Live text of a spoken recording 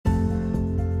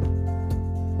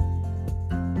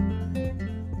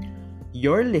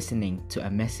You're listening to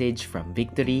a message from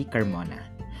Victory Carmona.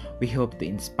 We hope to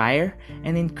inspire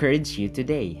and encourage you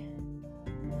today.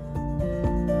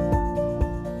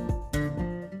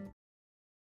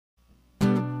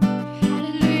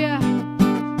 Hallelujah.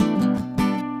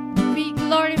 We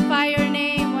glorify your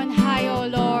name on high, O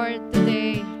Lord,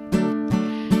 today.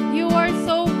 You are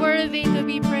so worthy to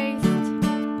be praised.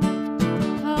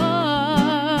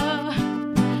 Oh,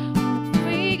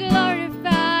 we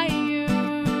glorify you,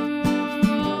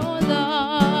 O Lord.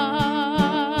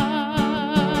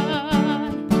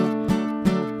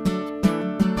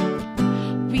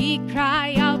 We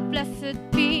cry out, blessed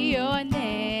be your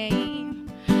name.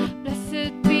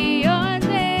 Blessed be your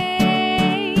name.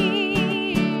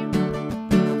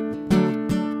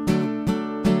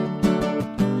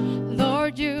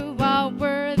 Lord, you are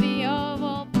worthy of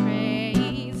all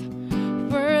praise.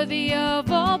 Worthy of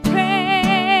all praise.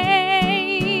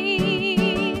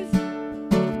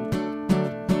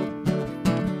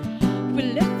 We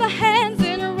lift our hands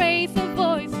and raise our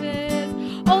voices.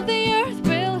 All the earth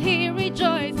will hear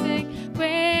rejoicing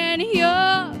when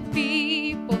your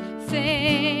people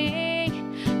sing.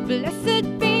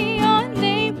 Blessed be your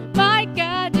name, my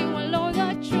God, you alone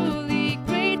are truly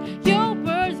great. Your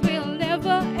words will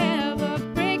never ever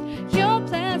break. Your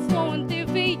plans won't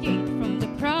deviate from the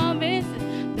promises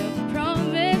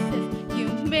you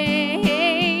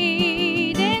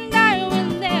made. And I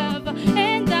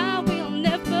will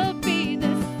never be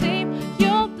the same.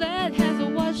 Your blood has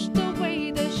washed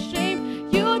away the shame.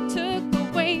 You took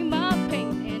away my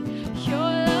pain, and your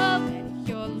love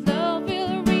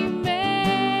will remain.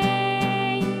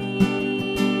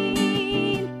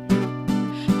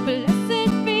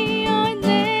 Blessed be your name,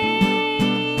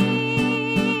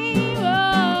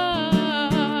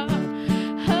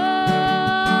 oh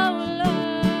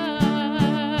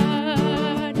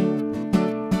Lord.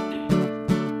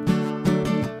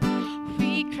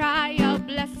 We cry out,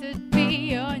 blessed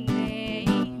be your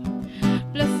name.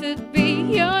 Blessed be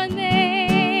your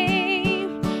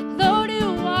name. Lord, you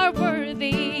are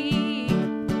worthy.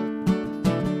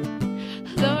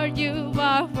 Lord, you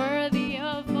are worthy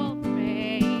of all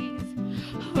praise.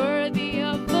 Worthy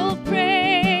of all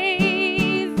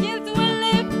praise. Yes, we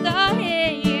lift our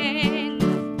hands.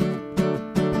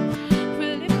 We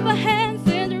lift our hands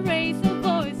and raise our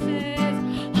voices.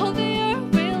 All the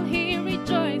earth will hear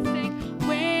rejoicing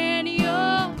when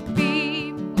your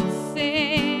people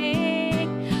sing.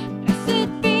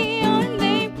 Blessed be your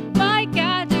name, my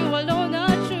God, you alone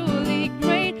are truly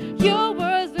great. Your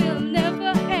words will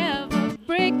never ever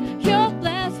break. Your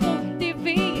plans won't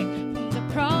deviate from the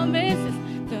promises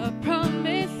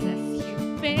you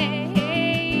made.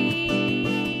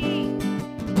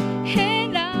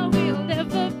 And I will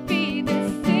never be the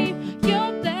same.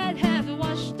 Your blood has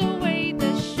washed away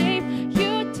the shame.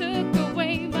 You took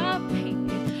away my pain.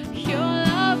 Your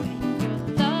love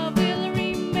will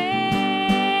remain.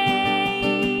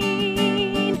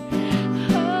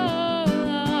 Oh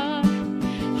Lord,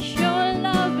 your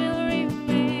love will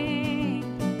remain.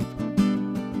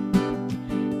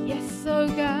 Yes, oh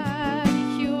God,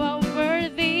 you are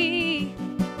worthy.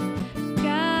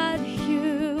 God,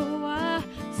 you are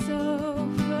so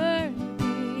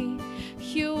worthy.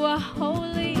 You are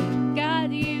holy.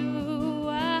 God, you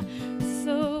are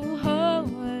so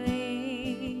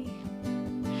holy.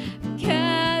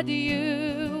 God,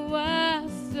 you are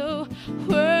so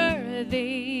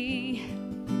worthy.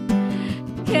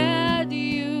 God,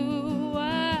 you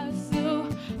are so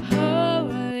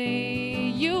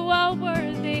holy. You are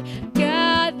worthy.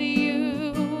 God,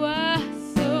 you are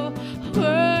so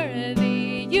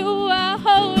worthy. You are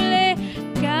holy.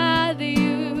 God,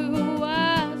 you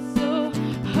are so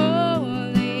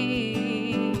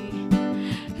holy.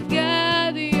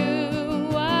 God, you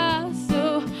are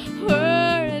so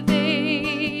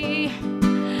worthy.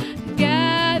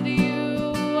 God,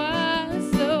 you are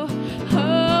so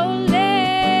holy.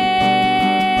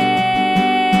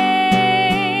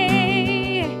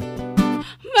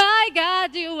 My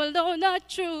God, you alone are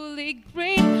truly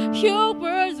great. Your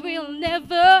words will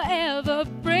never ever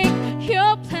break.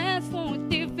 Your plans won't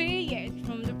deviate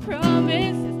from the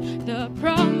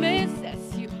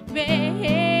promises you made.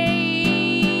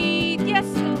 Yes,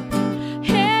 Lord.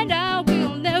 And I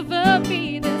will never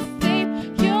be the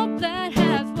same. Your blood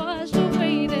has washed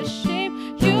away the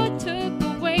shame. You took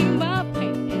away my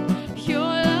pain, and your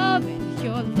love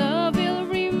will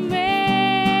remain.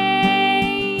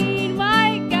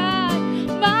 My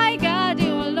God,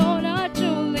 you alone are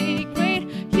truly great.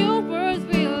 Your words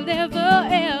will never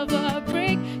ever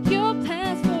break. Your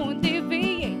plans won't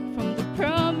deviate from the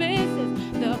promise.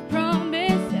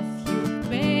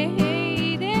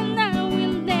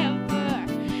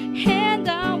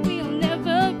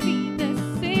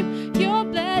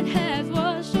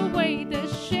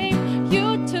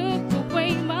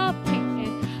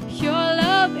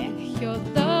 your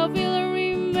love will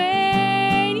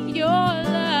remain. Your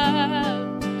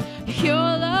love,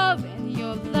 and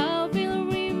your love will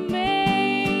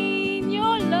remain.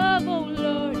 Your love, oh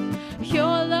Lord,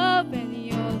 your love and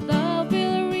your love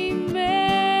will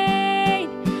remain.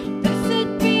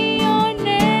 Blessed be your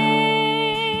name.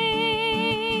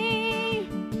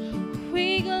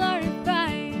 We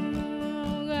glorify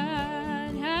you,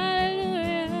 God.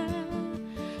 Hallelujah.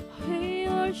 We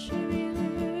worship you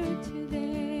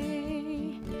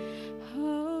today,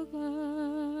 oh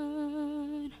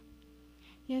God.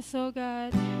 Yes, oh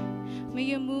God. May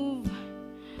you move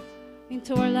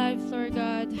into our lives, Lord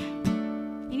God,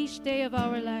 in each day of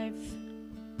our lives.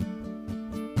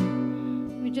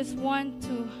 We just want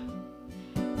to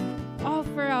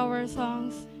offer our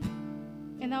songs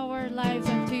and our lives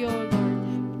unto you, O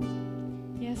Lord.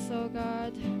 Yes, oh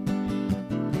God.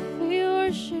 We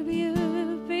worship you.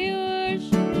 We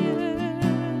worship you.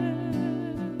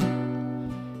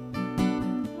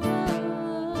 Oh.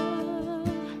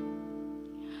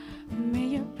 May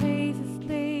your praises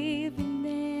live in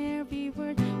every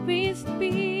word we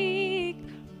speak,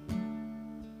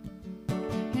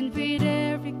 and with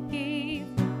every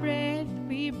gift of breath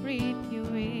we breathe you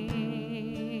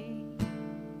in.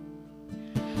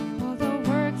 All the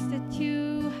works that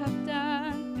you have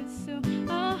done consume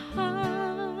our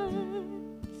hearts,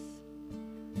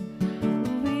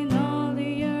 when all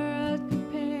the earth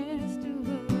compares to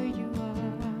who you are.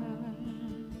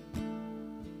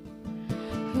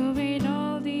 When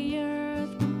all the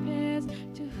earth compares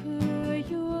to who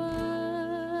you are.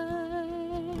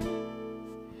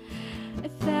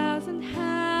 1,000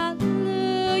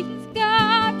 hallelujahs,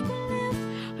 God, will lift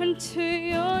unto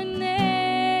your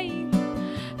name.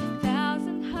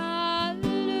 1,000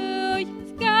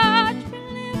 hallelujahs, God,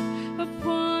 will lift up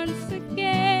once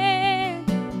again.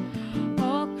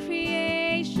 All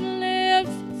creation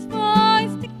lifts its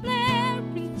voice,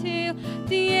 declaring till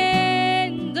the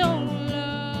end, oh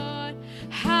Lord,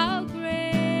 how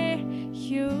great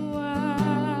you are.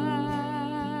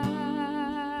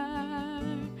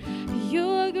 You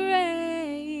are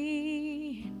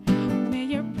great. May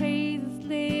your praises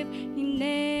live in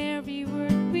every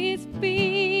word we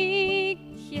speak.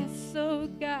 Yes, oh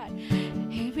God.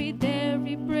 And with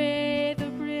every breath, a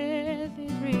breath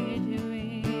is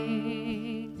renewing.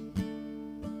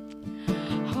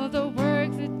 All the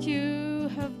works that you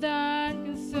have done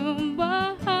consume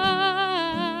our hearts.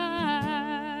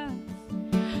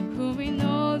 Who in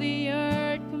all the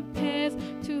earth compares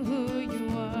to who you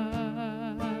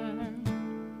are?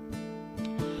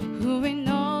 Who in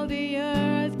all the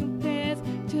earth compares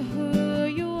to who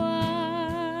you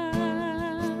are?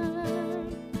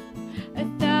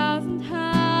 1,000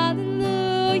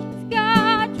 hallelujahs,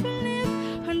 God, will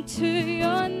lift unto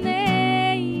your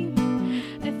name.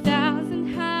 1,000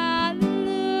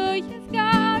 hallelujahs,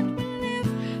 God,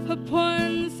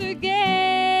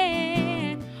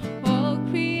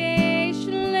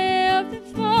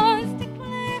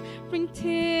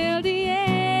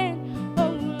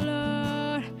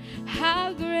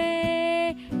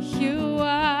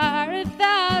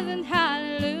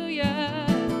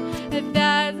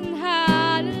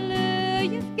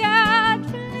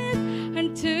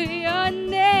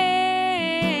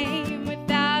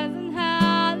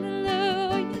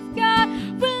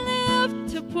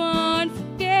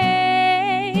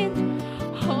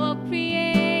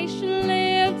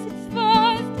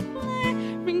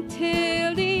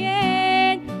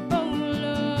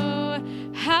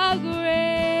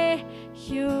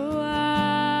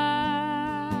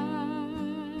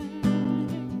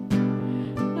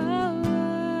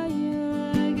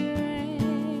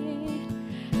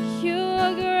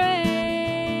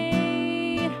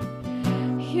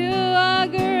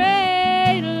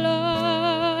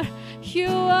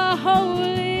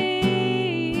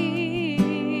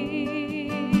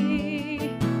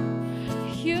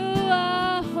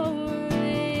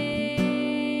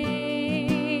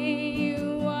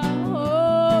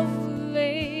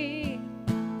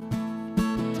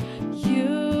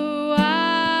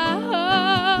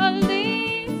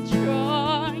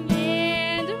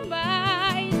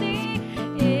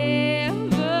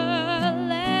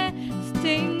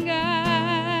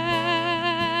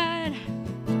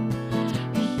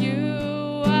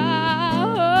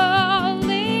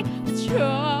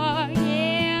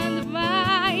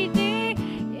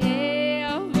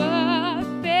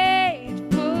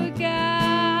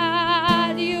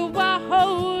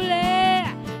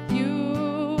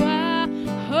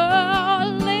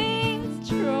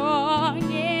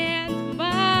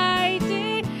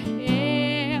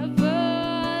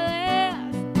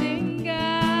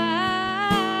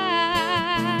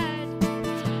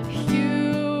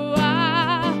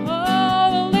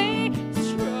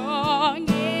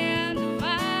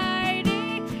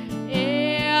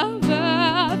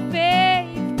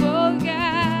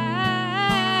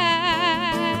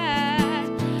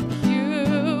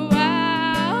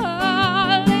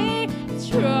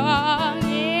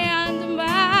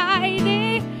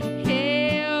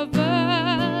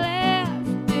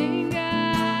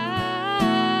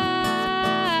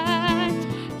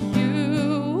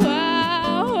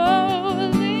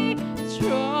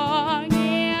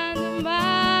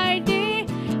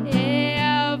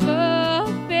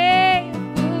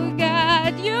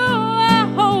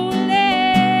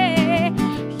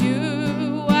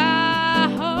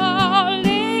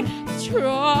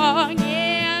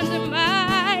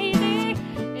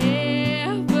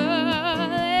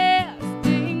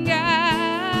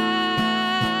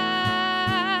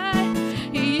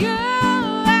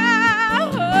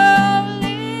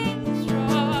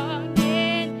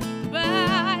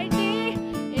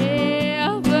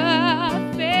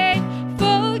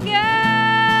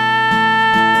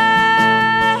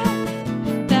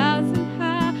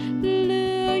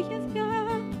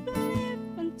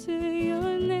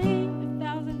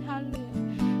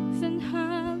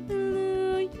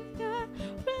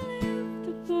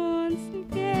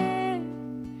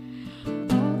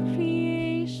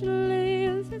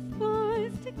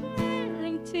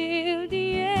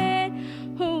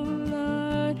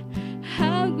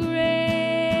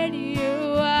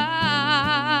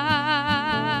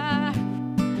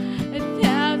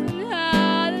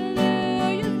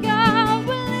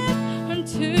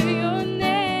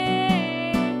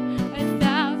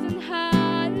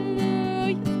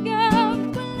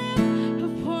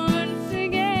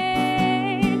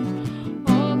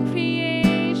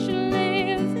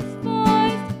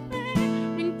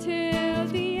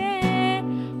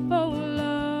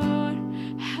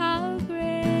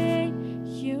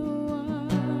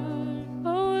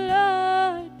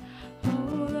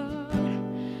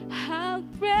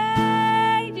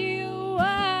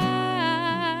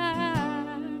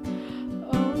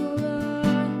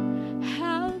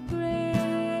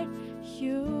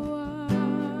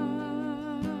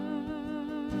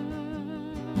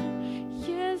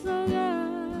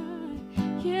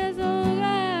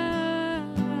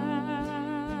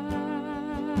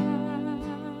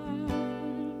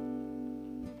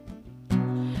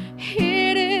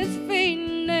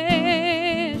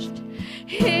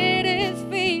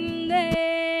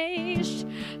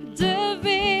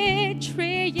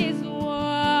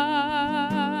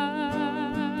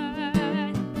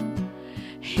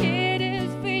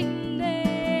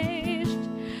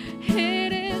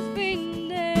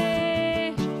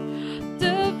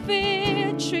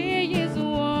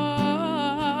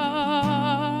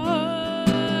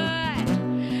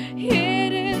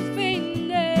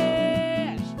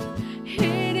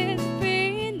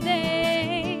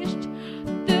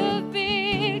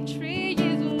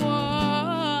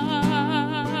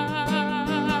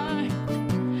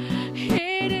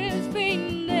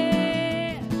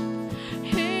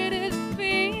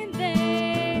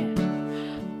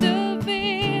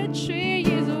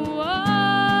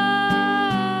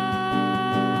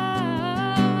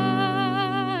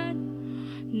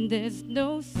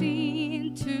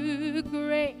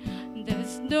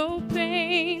 no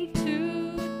pain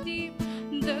too deep.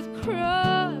 The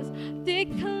cross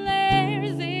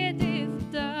declares it is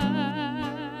done.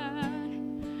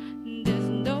 There's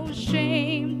no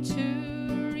shame to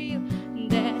real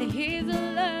that His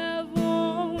love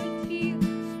won't heal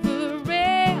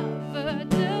forever.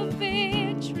 The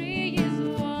victory is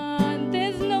won.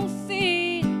 There's no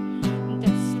sin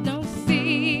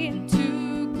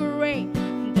too great.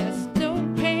 There's no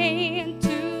pain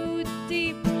too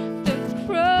deep. The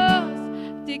cross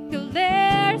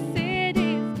declares it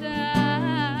is done.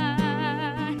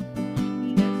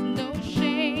 There's no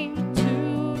shame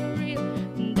too real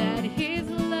that His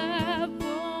love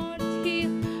won't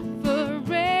heal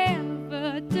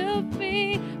forever. The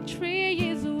victory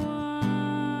is won.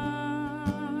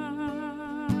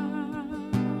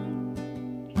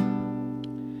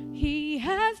 He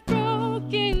has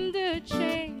broken the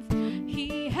chains.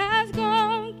 He has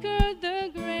conquered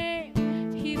the grave.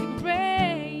 His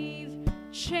grace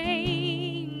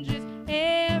changes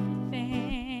everything.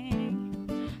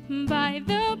 By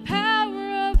the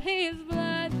power of His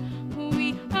blood,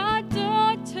 we are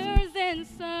daughters and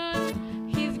sons.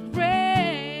 His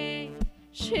grace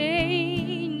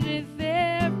changes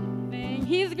everything.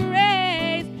 His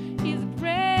grace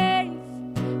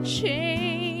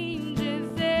changes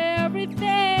everything.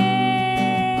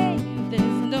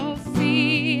 There's no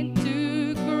sin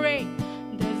too great.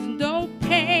 There's no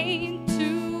pain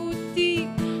too deep.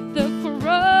 The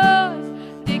cross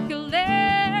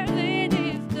declares it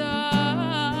is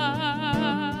done.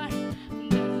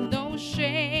 There's no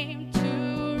shame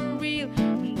too real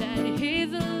that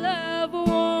His love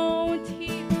won't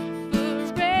heal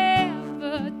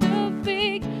forever. The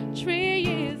victory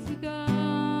is gone.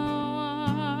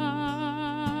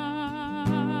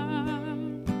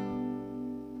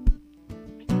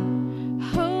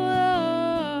 Oh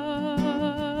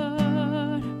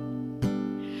Lord,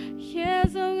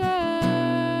 yes, oh God,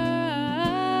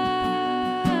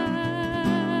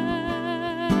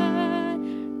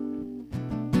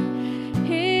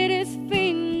 it is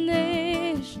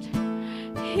finished.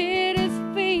 It is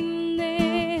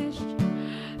finished.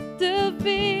 The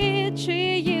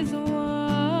victory is won.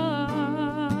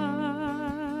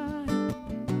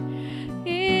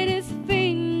 It is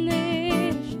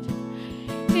finished.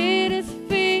 It is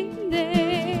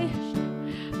finished.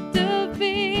 The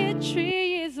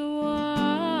victory is won.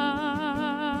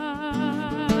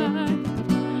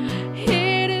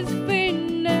 It is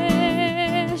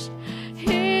finished.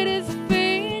 It is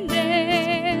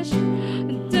finished.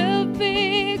 The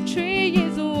victory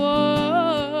is won.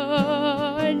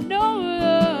 No,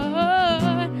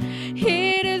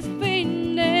 it is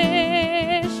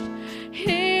finished.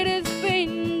 It is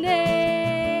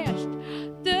finished.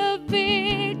 The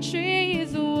victory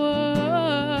is won.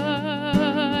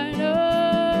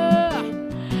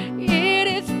 It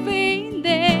is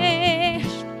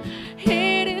finished.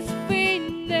 It is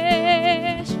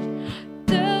finished.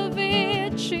 The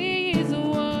victory is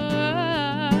won.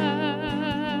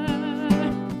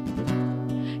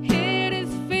 It is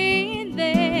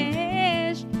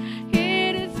finished.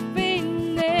 It is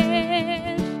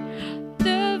finished.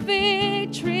 The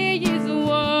victory is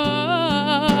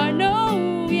won.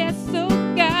 Oh, yes, oh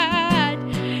God.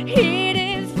 It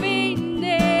is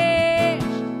finished.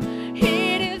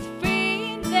 It is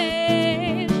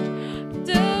finished.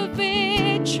 The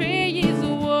victory is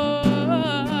won.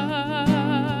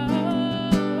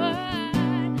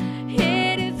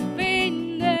 It is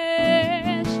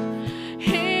finished.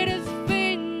 It is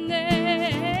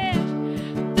finished.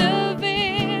 The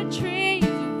victory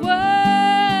is won.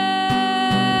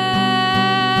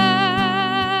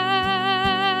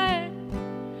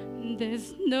 There's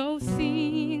no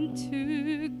sin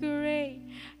too great.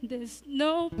 There's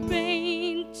no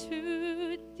pain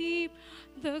too deep.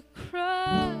 The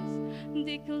cross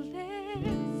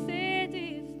declares it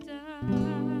is done.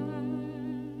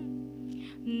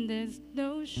 There's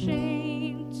no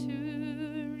shame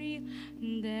too real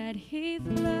that His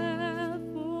love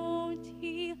won't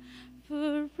heal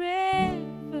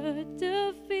forever.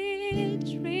 The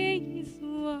victory is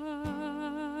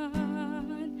won.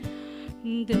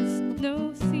 There's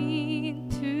no sin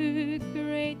too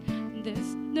great.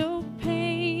 There's no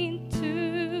pain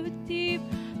too deep.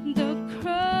 The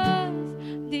cross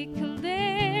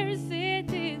declares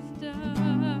it is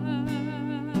done.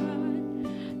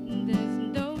 There's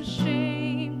no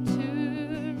shame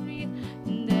too real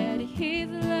that His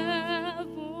love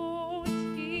won't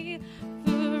heal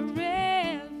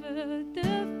forever.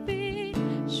 The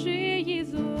victory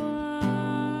is won.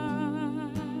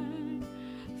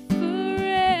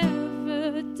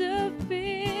 Forever the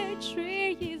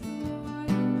victory is won.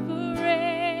 Forever.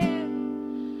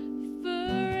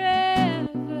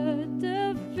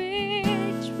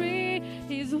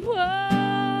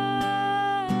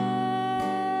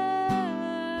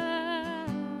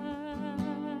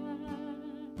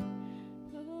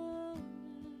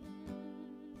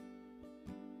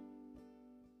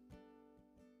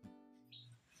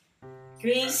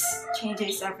 Grace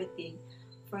changes everything,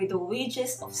 for the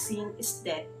wages of sin is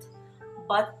death,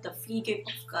 but the free gift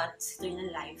of God is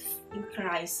eternal life in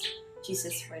Christ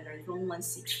Jesus our Lord. Romans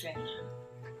 6:20.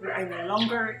 We are no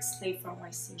longer slaves from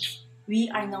our sins. We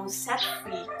are now set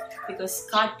free because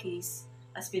God's grace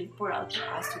has been poured out to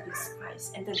us through Jesus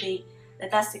Christ. And today,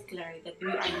 let us declare that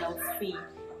we are now free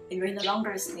and we're no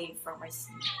longer slaves from our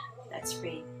sin. Let's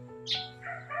pray.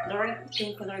 Lord,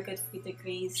 thank you, Lord God, for the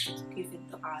grace that you give it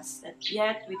to us, that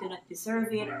yet we do not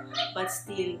deserve it, but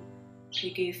still you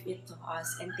gave it to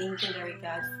us. And thank you, Lord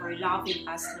God, for loving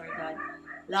us, Lord God,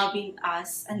 loving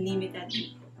us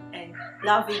unlimitedly and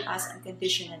loving us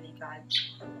unconditionally, God.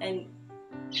 And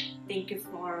thank you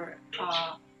for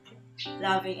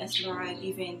loving us, Lord,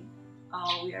 even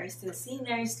we are still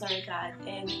sinners, Lord God,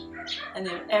 and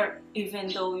even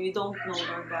though you don't know,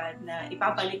 Lord God, na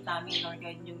ipabalik namin, Lord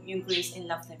God, yung grace and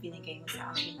love na binigay mo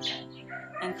sa amin, God.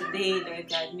 And today,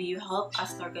 Lord God, may you help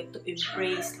us, Lord God, to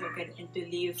embrace, Lord God, and to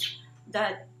live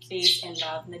that grace and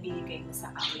love na binigay mo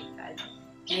sa amin, God.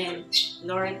 And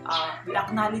Lord, we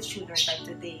acknowledge you, Lord God,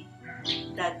 today,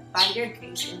 that by your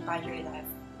grace and by your love,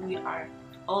 we are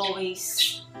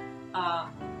always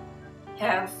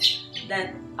have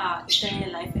that eternal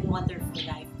life and wonderful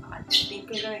life, God. Thank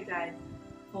you, Lord God,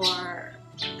 for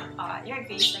your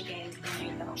grace again and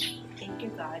your love. Thank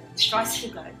you, God. Trust you,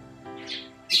 God.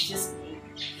 In Jesus' name,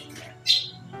 amen.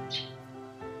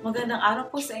 Magandang araw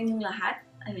po sa inyong lahat.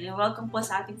 Welcome po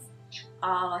sa ating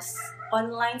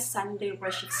online Sunday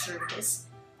worship service.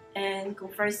 And kung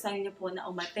first time niyo po na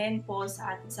umattend po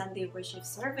sa ating Sunday worship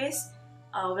service,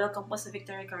 welcome po sa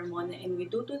Victory Carmona, and we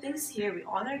do two things here. We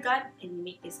honor God and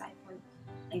we make disciples.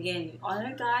 Again, we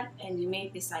honor God and we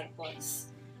make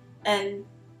disciples. And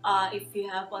if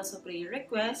you have also prayer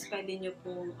requests, pwede nyo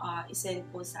pong isend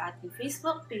po sa ating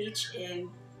Facebook page. And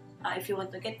if you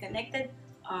want to get connected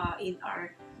in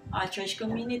our church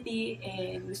community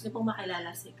and gusto nyo pong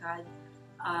makilala si God,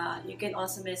 you can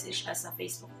also message us sa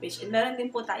Facebook page. And meron din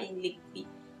po tayong link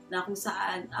na kung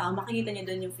saan makikita nyo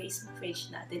doon yung Facebook page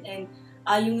natin. And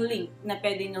yung link na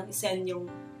pwede nyo isend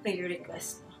yung prayer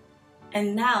request.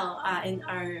 And now, in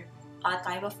our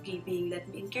time of giving,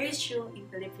 let me encourage you in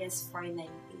Philippians 4:19.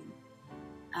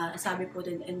 Sabi po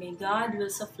dun, and may God will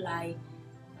supply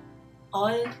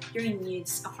all your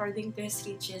needs according to His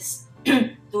riches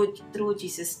through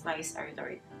Jesus Christ our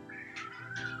Lord.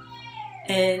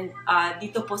 And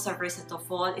dito po sa verse na to,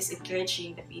 Paul is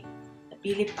encouraging the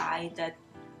Philippi that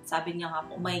sabi niya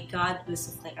nga po, my God will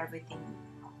supply everything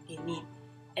they need.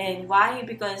 And why?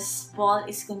 Because Paul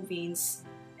is convinced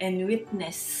and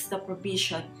witnessed the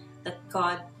provision that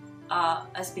God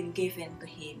has been given to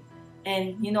him.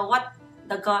 And you know what?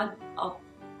 The God of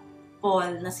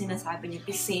Paul na sinasabi niya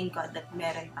is same God that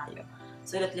meron tayo.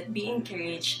 So that let's be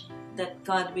encouraged that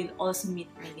God will also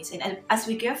meet our needs. And as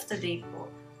we give today po,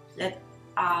 let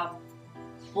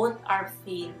put our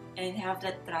faith and have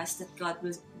that trust that God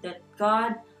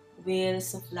will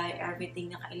supply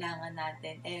everything na kailangan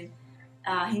natin. And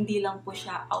hindi lang po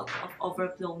siya out of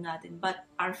overflow natin, but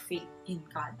our faith in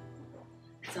God.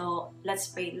 So, let's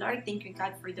pray. Lord, thank you,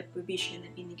 God, for the provision na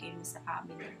binigay mo sa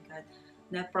amin, Lord God.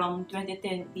 Na from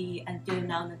 2020 until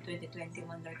now, na 2021,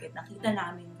 Lord God, nakita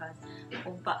namin, God,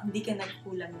 kung hindi ka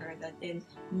nagkulang, Lord God, and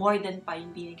more than pa yung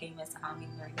binigay mo sa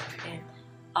amin, Lord God. And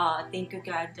thank you,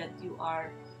 God, that you are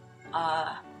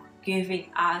giving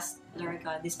us, Lord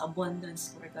God, this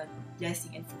abundance, Lord God,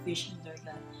 blessing and provision, Lord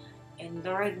God. And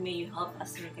Lord, may you help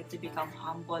us, Lord God, to become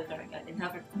humble, Lord God, and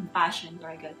have a compassion,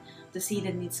 Lord God, to see the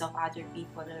needs of other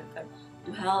people, Lord God,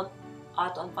 to help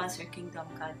to advance your kingdom,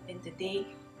 God. And today,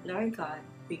 Lord God,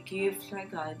 we give,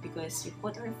 Lord God, because we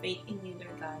put our faith in you,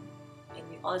 Lord God, and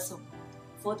we also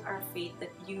put our faith that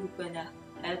you're gonna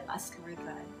help us, Lord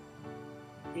God.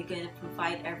 You're gonna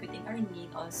provide everything our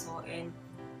need also. And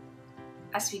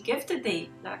as we give today,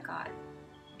 Lord God,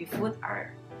 we put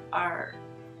our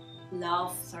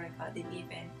love, Lord God, and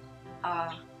even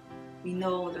we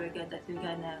know, Lord God, that you're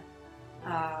gonna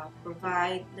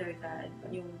provide, Lord God,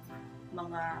 yung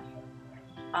mga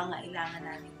pangailangan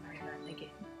namin, Lord God,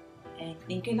 again. And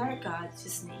thank you, Lord God, in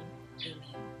Jesus' name,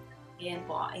 amen. Ayan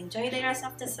po, enjoy the rest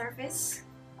of the service.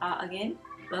 Again,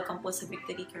 welcome po sa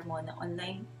Victory Carmona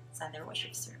Online Sunday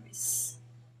Worship Service.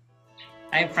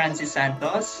 I'm Francis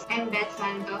Santos. I'm Beth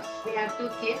Santos. We have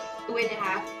two kids,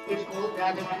 2.5 years old, the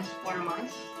other one's 4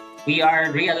 months. We are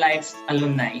Real Life's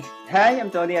alumni. Hi, I'm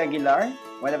Tony Aguilar,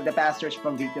 one of the pastors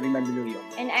from Victory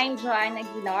Mandaluyong. And I'm Joanne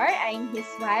Aguilar. I'm his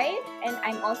wife, and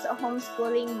I'm also a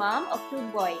homeschooling mom of 2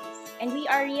 boys. And we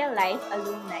are Real Life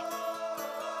alumni.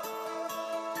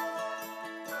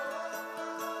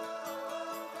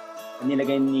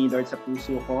 nilagay ni Lord sa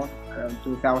puso ko around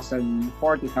 2004,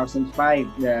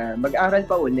 2005 na mag-aral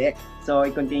pa uli. So,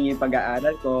 i-continue yung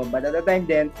pag-aaral ko. But at the time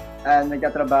din,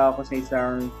 nagtatrabaho ko sa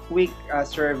isang quick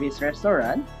service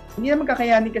restaurant. Hindi naman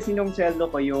kakayanin kasi nung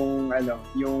sweldo ko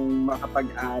yung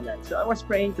makapag-aral. So, I was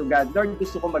praying to God, Lord,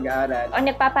 gusto ko mag-aaral. Ang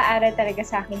nagpapaaral talaga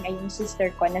sa akin ay yung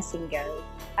sister ko na single.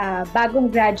 Bagong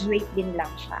graduate din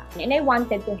lang siya. And I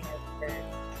wanted to help her.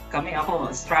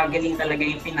 Ako, struggling talaga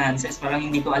yung finances. Parang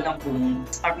hindi ko alam kung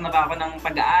start na ba ako ng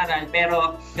pag-aaral.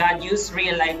 Pero God used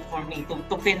real life for me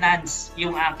to finance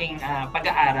yung aking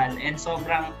pag-aaral. And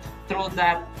sobrang through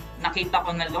that, nakita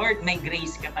ko na, Lord, may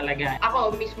grace ka talaga.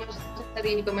 Ako mismo sa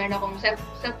sarili ko, meron akong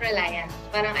self-reliance.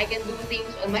 Parang I can do things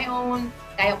on my own,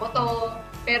 kaya ko to.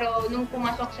 Pero nung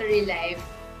pumasok sa real life,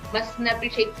 mas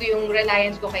na-appreciate ko yung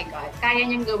reliance ko kay God. Kaya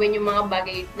niyang gawin yung mga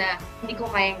bagay na hindi ko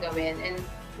kayang gawin. And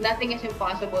nothing is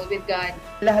impossible with God.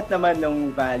 Lahat naman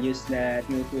ng values na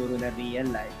tinuturo na real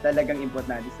life, talagang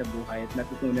importante sa buhay at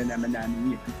natutunan naman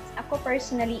namin yun. Ako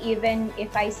personally, even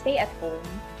if I stay at home,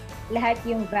 lahat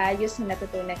yung values na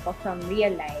natutunan ko from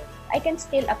real life, I can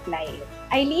still apply it.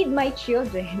 I lead my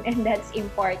children and that's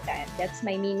important. That's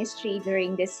my ministry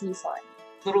during this season.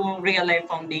 Through Real Life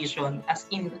Foundation, as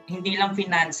in, hindi lang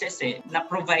finances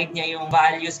na-provide niya yung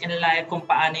values in life, kung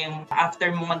paano yung after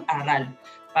mo mag-aral.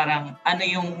 Parang ano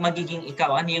yung magiging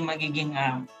ikaw, ano yung magiging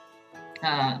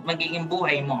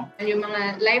buhay mo. Yung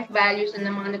mga life values na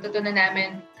mga natutunan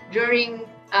namin during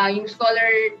yung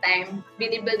scholar time,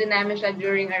 binibuild din namin siya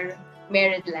during our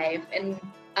married life. And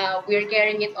we're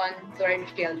carrying it on to our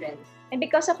children. And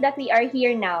because of that, we are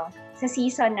here now sa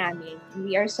season namin.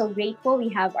 We are so grateful.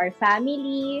 We have our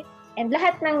family. And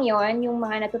lahat ng yon, yung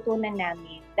mga natutunan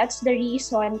namin. That's the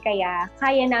reason kaya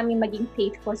namin maging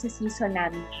faithful sa season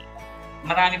namin.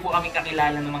 Marami po kami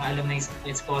kakilala ng mga alumni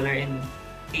scholar and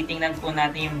titingnan po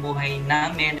natin yung buhay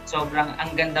namin. Sobrang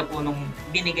ang ganda po nung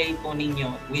binigay po ninyo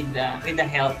with the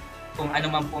help, kung ano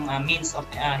man pong means of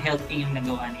helping yung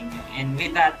nagawa ninyo. And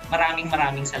with that, maraming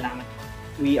salamat.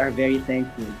 We are very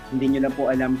thankful. Hindi nyo na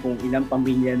po alam kung ilang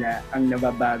pamilya na ang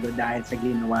nababago dahil sa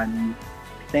ginawa ninyo.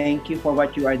 Thank you for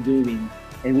what you are doing.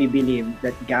 And we believe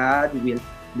that God will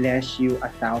bless you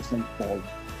 1,000-fold.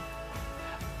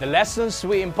 The lessons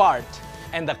we impart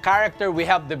and the character we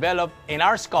have developed in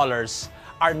our scholars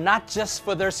are not just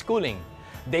for their schooling.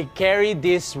 They carry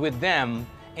this with them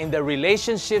in the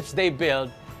relationships they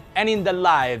build and in the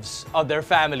lives of their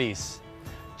families.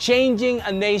 Changing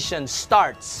a nation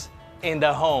starts in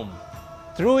the home.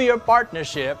 Through your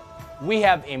partnership, we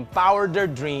have empowered their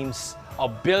dreams of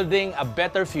building a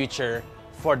better future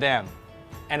for them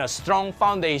and a strong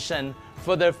foundation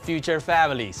for their future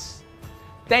families.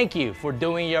 Thank you for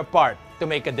doing your part to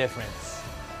make a difference.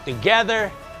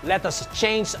 Together, let us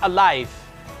change a life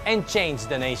and change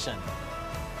the nation.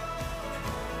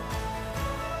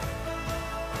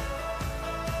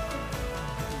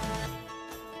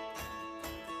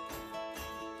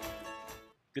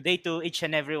 Good day to each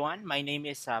and everyone. My name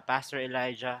is Pastor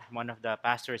Elijah. I'm one of the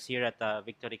pastors here at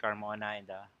Victory Carmona in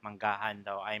the Manggahan.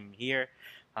 I'm here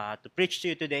to preach to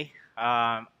you today.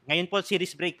 Ngayon po,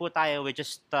 series break po tayo. We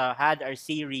just had our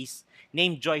series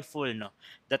named Joyful. No?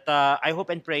 That I hope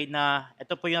and pray na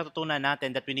ito po yung natutunan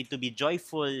natin, that we need to be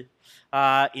joyful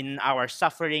in our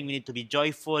suffering. We need to be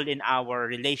joyful in our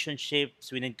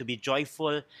relationships. We need to be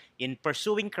joyful in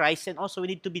pursuing Christ. And also,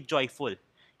 we need to be joyful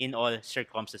in all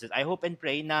circumstances. I hope and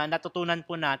pray na natutunan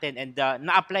po natin and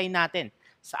na-apply natin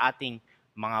sa ating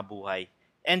mga buhay.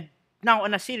 And now,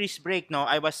 on a series break, no,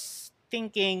 I was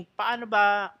thinking, paano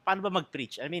ba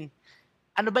mag-preach? I mean,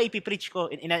 ano ba ipipreach ko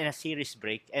in a series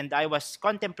break? And I was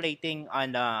contemplating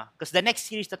on, because the next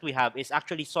series that we have is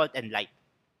actually Salt and Light.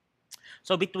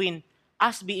 So between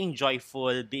us being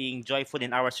joyful in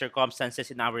our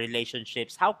circumstances, in our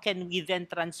relationships, how can we then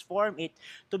transform it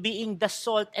to being the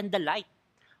salt and the light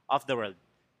of the world?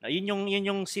 Yun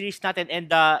yung series natin.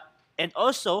 And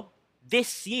also,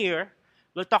 this year,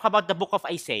 we'll talk about the book of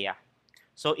Isaiah.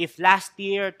 So if last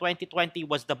year, 2020,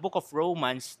 was the book of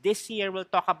Romans, this year we'll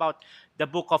talk about the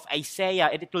book of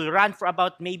Isaiah, and it will run for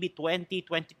about maybe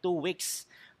 22 weeks.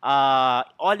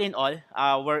 All in all,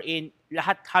 wherein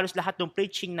halos lahat ng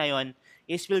preaching na yon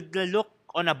is we'll look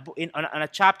on a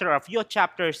chapter or a few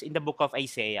chapters in the book of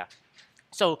Isaiah.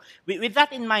 So with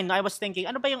that in mind, I was thinking,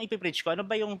 ano ba yung ipipreach ko? Ano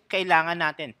ba yung kailangan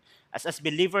natin as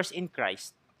believers in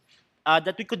Christ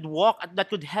that we could walk, that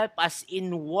could help us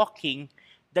in walking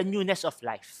the newness of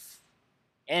life.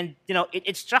 And,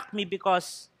 it struck me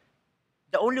because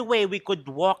the only way we could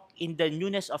walk in the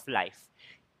newness of life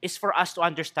is for us to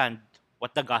understand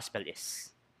what the gospel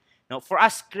is. For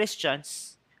us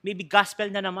Christians, maybe gospel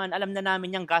na naman, alam na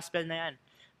namin yung gospel na yan.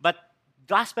 But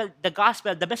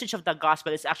the message of the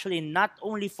gospel is actually not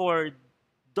only for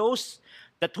those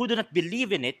that who do not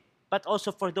believe in it, but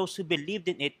also for those who believed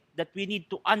in it, that we need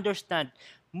to understand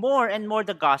more and more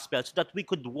the gospel so that we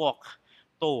could walk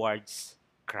towards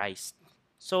Christ.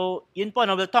 So, yun po,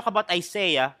 no, we'll talk about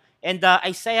Isaiah. And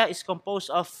Isaiah is composed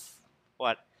of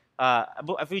what?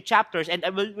 A few chapters. And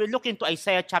we'll look into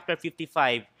Isaiah chapter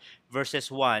 55,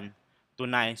 verses 1 to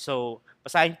 9. So,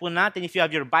 basahin po natin. If you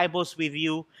have your Bibles with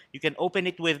you, you can open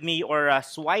it with me or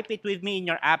swipe it with me in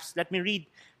your apps. Let me read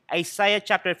Isaiah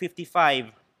chapter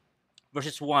 55,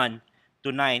 verses 1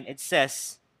 to 9. It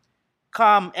says,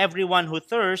 "Come, everyone who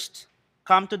thirsts,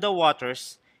 come to the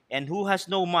waters, and who has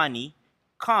no money,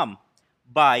 come,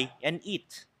 buy and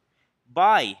eat.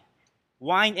 Buy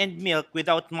wine and milk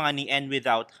without money and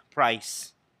without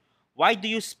price. Why do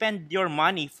you spend your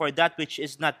money for that which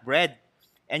is not bread,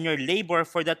 and your labor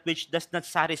for that which does not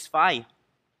satisfy?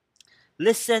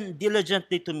 Listen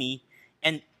diligently to me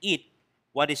and eat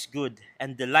what is good,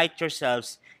 and delight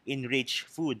yourselves in rich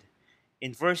food."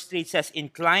 In verse 3 it says,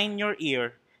 "Incline your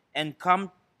ear and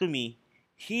come to me.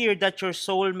 Hear that your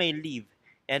soul may live,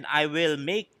 and I will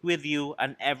make with you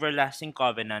an everlasting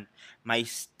covenant, my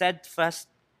steadfast,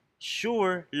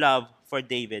 sure love for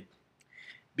David.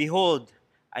 Behold,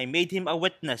 I made him a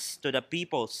witness to the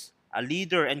peoples, a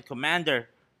leader and commander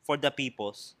for the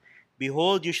peoples.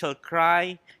 Behold, you shall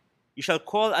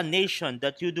call a nation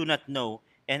that you do not know,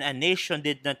 and a nation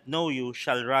did not know you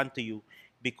shall run to you,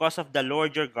 because of the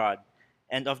Lord your God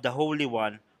and of the Holy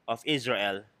One of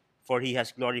Israel, for he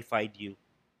has glorified you.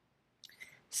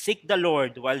 Seek the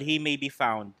Lord while he may be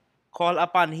found. Call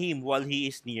upon him while he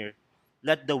is near.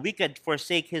 Let the wicked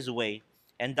forsake his way,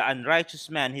 and the unrighteous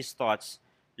man his thoughts.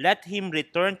 Let him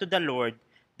return to the Lord,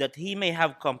 that he may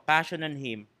have compassion on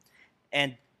him,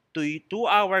 and to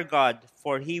our God,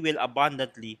 for he will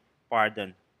abundantly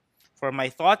pardon. For my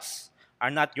thoughts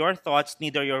are not your thoughts,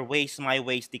 neither your ways my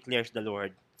ways, declares the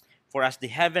Lord. For as the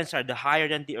heavens are higher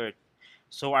than the earth,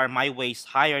 so are my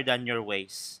ways higher than your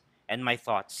ways, and my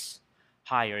thoughts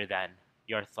higher than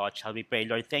your thoughts." Shall we pray?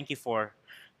 Lord, thank you for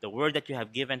the word that you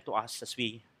have given to us as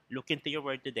we look into your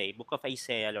word today. Book of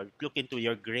Isaiah, Lord, look into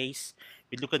your grace.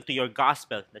 We look into your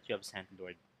gospel that you have sent,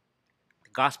 Lord.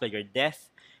 The gospel, your death,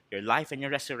 your life, and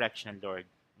your resurrection, Lord.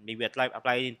 May we apply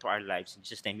it into our lives. In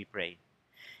Jesus' name we pray.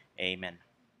 Amen.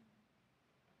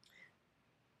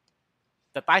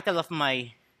 The title of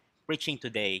my preaching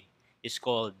today is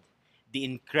called The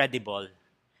Incredible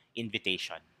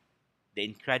Invitation. The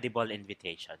Incredible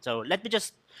Invitation. So let me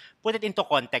just put it into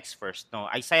context first. No,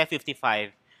 Isaiah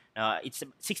 55, it's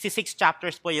 66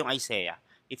 chapters po yung Isaiah.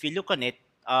 If you look on it,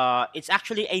 it's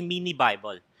actually a mini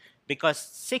Bible because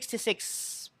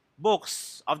 66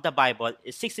 books of the Bible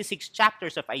is 66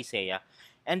 chapters of Isaiah,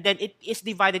 and then it is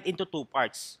divided into two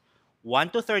parts,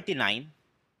 1 to 39,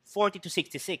 40 to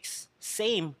 66.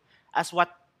 Same as what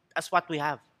we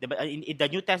have. In the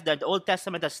New Testament, the Old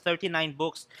Testament has 39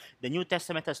 books. The New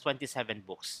Testament has 27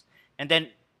 books. And then,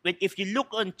 if you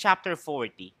look on chapter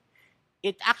 40,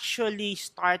 it actually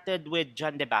started with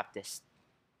John the Baptist.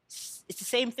 It's the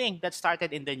same thing that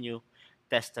started in the New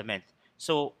Testament.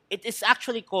 So, it is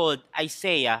actually called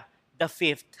Isaiah, the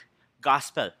fifth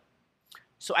gospel.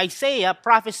 So, Isaiah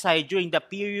prophesied during the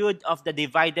period of the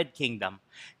divided kingdom,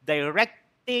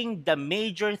 directing the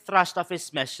major thrust of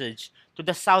his message to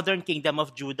the southern kingdom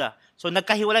of Judah. So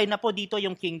nagkahiwalay na po dito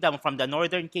yung kingdom from the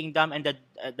northern kingdom and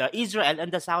the Israel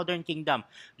and the southern kingdom,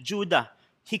 Judah.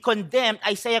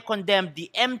 Isaiah condemned the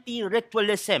empty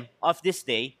ritualism of this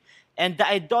day and the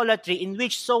idolatry in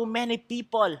which so many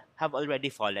people have already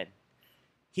fallen.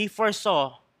 He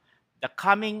foresaw the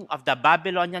coming of the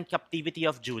Babylonian captivity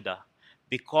of Judah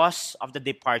because of the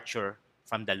departure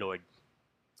from the Lord.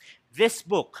 This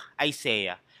book,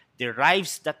 Isaiah,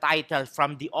 derives the title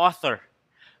from the author,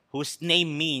 whose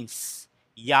name means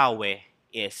Yahweh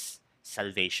is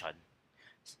salvation.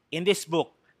 In this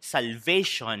book,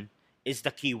 salvation is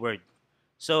the key word.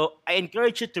 So I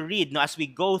encourage you to read, no, as we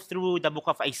go through the book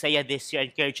of Isaiah this year. I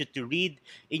encourage you to read,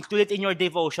 include it in your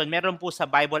devotion. Meron po sa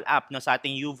Bible app, no, sa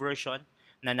ating YouVersion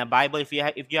na Bible. If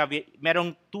you have,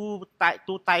 merong two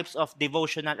types of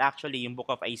devotional actually, yung book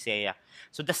of Isaiah.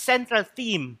 So the central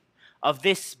theme of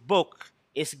this book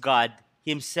is God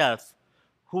Himself,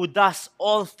 who does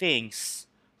all things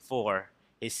for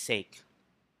His sake.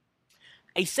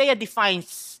 Isaiah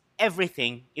defines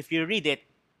everything, if you read it,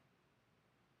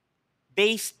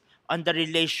 based on the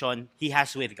relation he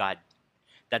has with God.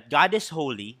 That God is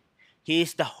holy, He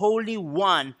is the Holy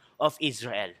One of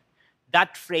Israel.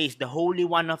 That phrase, the Holy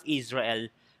One of Israel,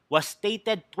 was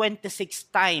stated 26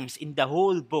 times in the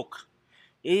whole book.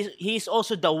 He is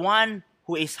also the one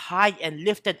who is high and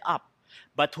lifted up,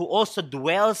 but who also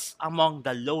dwells among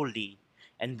the lowly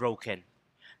and broken.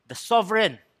 The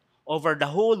sovereign over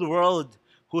the whole world,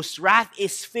 whose wrath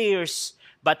is fierce,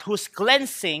 but whose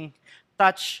cleansing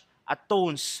touch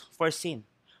atones for sin,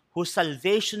 whose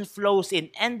salvation flows in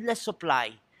endless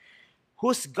supply,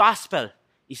 whose gospel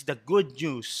is the good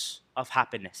news of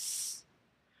happiness,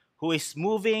 who is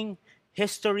moving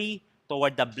history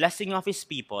toward the blessing of his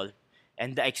people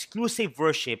and the exclusive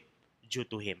worship due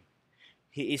to him.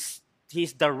 He is, he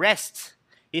is the rest,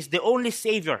 he is the only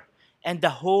Savior, and the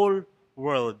whole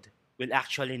world will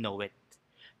actually know it.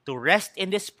 To rest in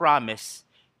this promise,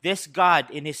 this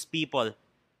God in his people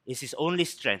is his only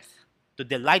strength. To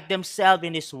delight themselves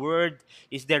in his word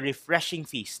is their refreshing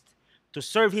feast. To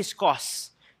serve his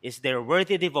cause is their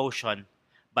worthy devotion,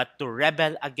 but to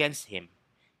rebel against him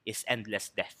is endless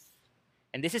death.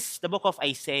 And this is the book of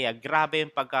Isaiah. Grabe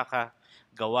yung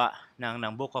pagkakagawa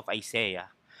ng book of Isaiah.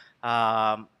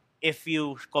 If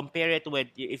you compare it with,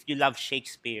 if you love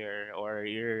Shakespeare or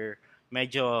you're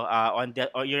medyo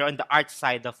or you're on the art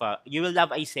side of, you will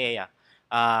love Isaiah.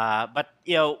 But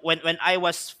you know, when I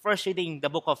was first reading the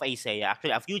book of Isaiah,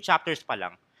 actually a few chapters pa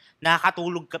lang,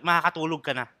 makakatulog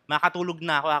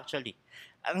na ako actually.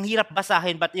 Ang hirap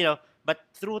basahin, but you know, but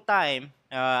through time,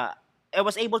 I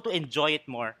was able to enjoy it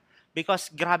more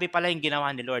because grabe pala yung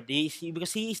ginawa ni Lord.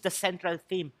 Because he is the central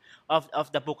theme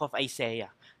of the book of Isaiah.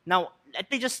 Now,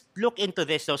 let me just look into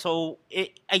this. So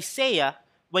Isaiah,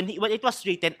 when it was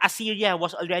written, Assyria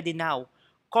was already now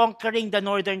conquering the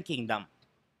northern kingdom.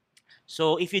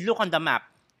 So if you look on the map,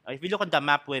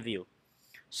 with you,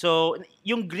 so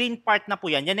yung green part na po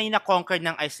yan na yung na-conquer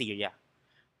ng Assyria.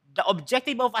 The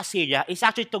objective of Assyria is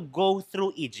actually to go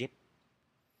through Egypt.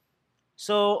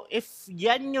 So if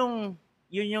yan yung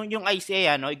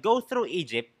Isaiah, no, go through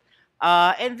Egypt,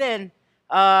 and then,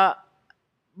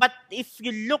 but if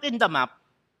you look in the map,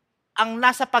 ang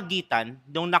nasa pagitan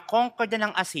nung na-conquer na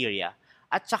ng Assyria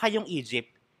at saka yung Egypt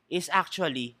is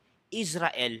actually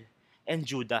Israel and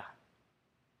Judah.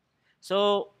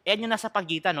 So, yan yung nasa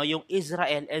pagitan, no? Yung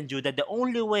Israel and Judah. The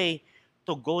only way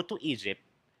to go to Egypt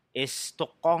is to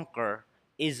conquer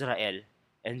Israel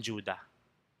and Judah.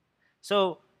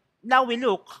 So, now we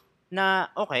look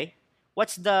na, okay,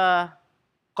 what's the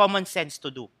common sense to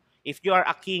do? If you are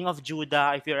a king of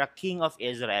Judah, if you're a king of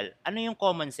Israel, ano yung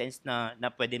common sense na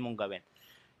pwede mong gawin?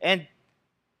 And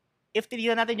if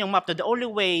tinignan natin yung map, the only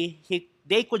way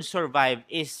they could survive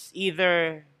is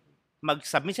either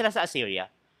mag-submit sila sa Assyria,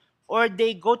 or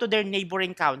they go to their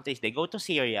neighboring countries. They go to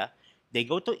Syria, they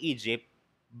go to Egypt,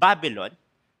 Babylon,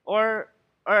 or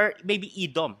maybe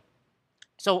Edom.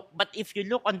 So, but if you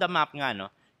look on the map nga, no,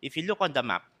 if you look on the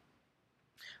map,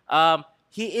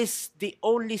 he is the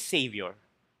only Savior,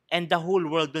 and the whole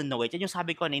world will know it. Yan yung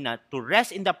sabi ko kanina, to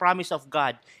rest in the promise of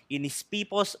God, in His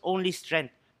people's only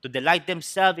strength, to delight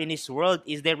themselves in His world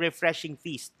is their refreshing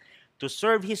feast. To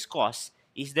serve His cause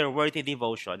is their worthy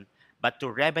devotion, but to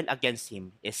rebel against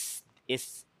Him is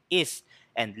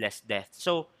endless death.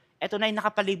 So, eto na yung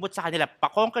nakapalibot sa kanila.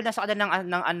 Pa-conquer na sa kanila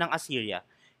ng Assyria.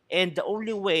 And the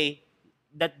only way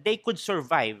that they could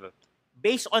survive,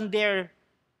 based on their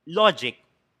logic,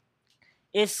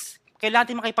 is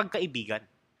kailangan natin makipagkaibigan.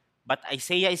 But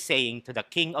Isaiah is saying to the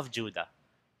king of Judah,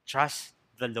 trust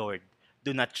the Lord.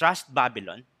 Do not trust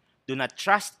Babylon. Do not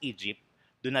trust Egypt.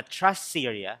 Do not trust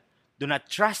Syria. Do not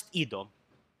trust Edom.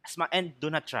 And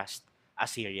do not trust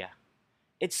Assyria.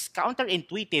 It's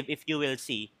counterintuitive if you will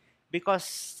see,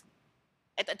 because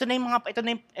ito na yung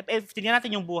if tingnan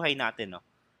natin yung buhay natin, no?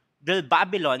 The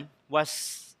Babylon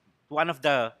was one of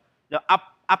the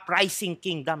uprising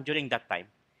kingdom during that time.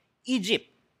 Egypt,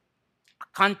 a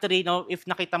country, no, if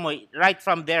nakita mo right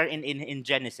from there in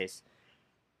Genesis,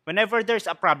 whenever there's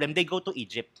a problem, they go to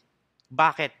Egypt.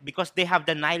 Bakit? Because they have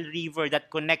the Nile River that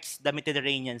connects the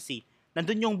Mediterranean Sea.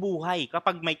 Nandun yung buhay.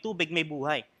 Kapag may tubig, may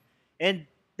buhay. And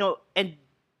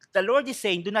the Lord is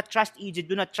saying, do not trust Egypt,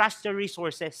 do not trust your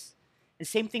resources. And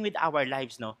same thing with our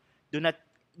lives, no?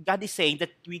 God is saying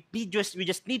that we just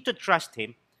need to trust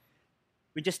Him.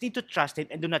 We just need to trust Him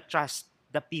and do not trust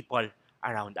the people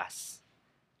around us.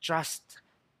 Trust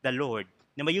the Lord.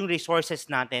 Naman yung resources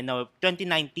natin, no,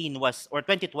 2020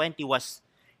 was,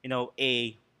 you know,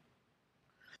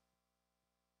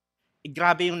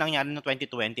 grabe yung nangyari no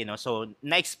 2020, no? So,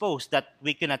 na-expose that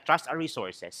we cannot trust our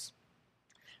resources.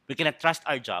 We cannot trust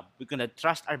our job. We cannot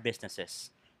trust our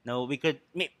businesses. No,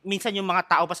 minsan yung mga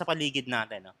tao pa sa paligid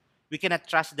natin, no? We cannot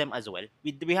trust them as well.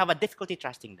 We have a difficulty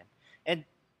trusting them. And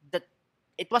that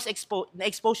it was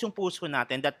na-expose yung puso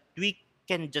natin that we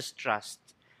can just trust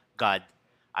God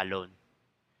alone.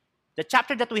 The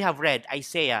chapter that we have read,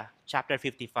 Isaiah chapter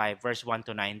 55, verse 1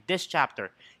 to 9, this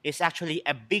chapter is actually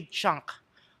a big chunk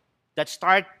that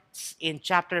starts in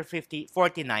chapter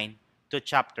 49 to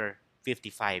chapter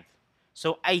 55.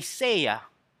 So Isaiah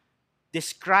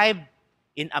described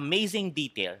in amazing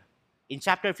detail in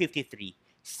chapter 53,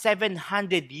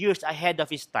 700 years ahead of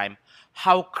his time,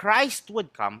 how Christ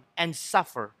would come and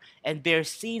suffer and bear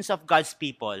sins of God's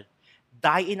people,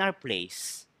 die in our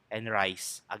place, and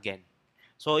rise again.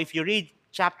 So if you read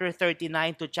chapter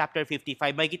 39 to chapter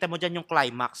 55, makikita mo dyan yung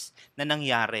climax na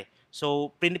nangyari.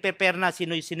 So, prepare na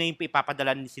sino yung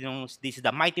ipapadala ni this is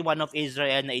the mighty one of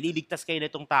Israel na ililigtas kayo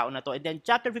nitong tao na to. And then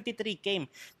chapter 53 came,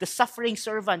 the suffering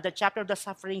servant, the chapter of the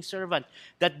suffering servant,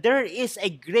 that there is a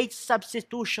great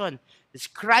substitution. It's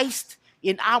Christ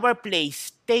in our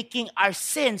place, taking our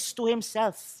sins to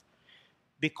himself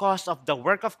because of the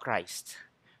work of Christ.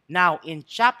 Now, in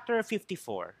chapter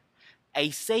 54,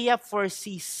 Isaiah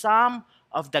foresees some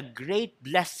of the great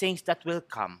blessings that will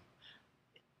come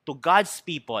to God's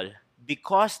people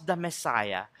because the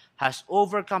Messiah has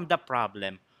overcome the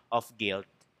problem of guilt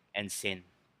and sin.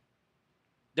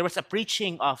 There was a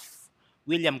preaching of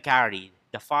William Carey,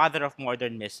 the father of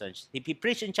modern missions. He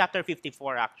preached in chapter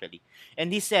 54 actually.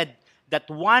 And he said that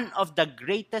one of the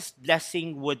greatest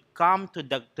blessing would come to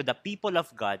the people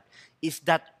of God is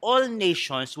that all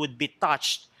nations would be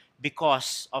touched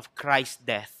because of Christ's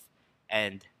death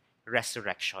and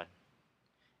resurrection.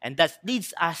 And that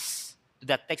leads us to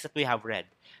the text that we have read,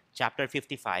 chapter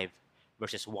 55,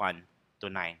 verses 1 to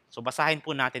 9. So basahin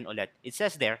po natin ulit. It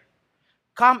says there,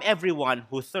 "Come everyone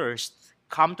who thirsts,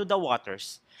 come to the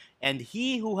waters, and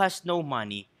he who has no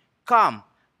money, come,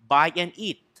 buy and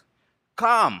eat.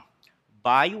 Come,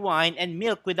 buy wine and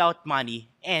milk without money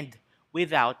and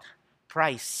without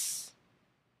price."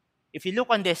 If you look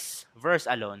on this verse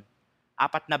alone,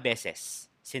 4 na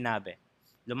beses sinabi,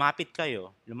 lumapit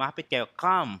kayo,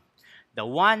 come. The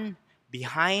one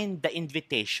behind the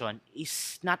invitation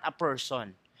is not a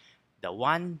person. The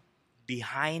one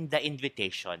behind the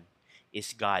invitation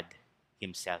is God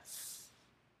himself.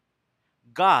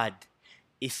 God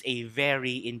is a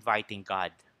very inviting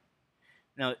God.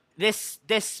 Now, this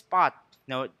spot,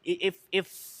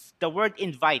 if the word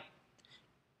invite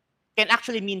can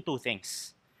actually mean two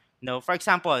things. For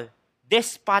example,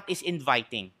 this spot is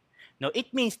inviting.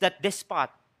 It means that this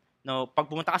spot, pag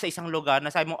pumunta ka sa isang lugar na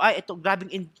sabi mo, ito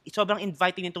sobrang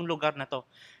inviting itong lugar na to.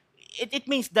 It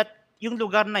means that yung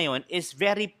lugar na yon is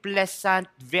very pleasant,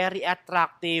 very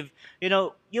attractive.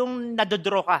 Yung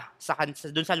nadodraw ka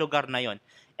dun sa lugar na yon.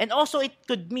 And also it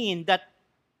could mean that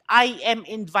I am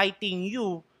inviting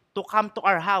you to come to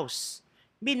our house,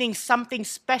 meaning something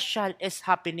special is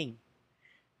happening.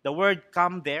 The word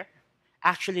 "come" there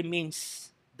actually means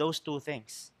those two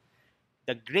things.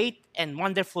 The great and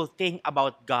wonderful thing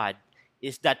about God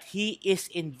is that he is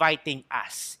inviting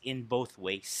us in both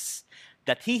ways.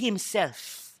 That he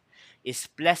himself is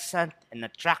pleasant and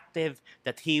attractive,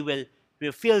 that he will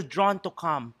feel drawn to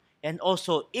come. And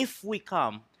also, if we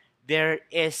come, there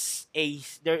is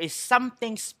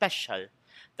something special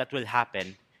that will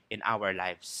happen in our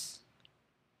lives.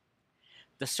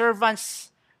 The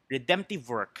servant's redemptive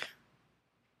work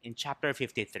in chapter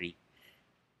 53,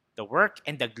 the work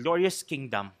and the glorious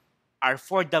kingdom are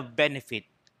for the benefit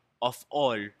of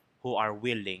all who are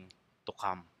willing to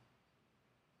come.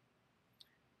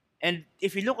 And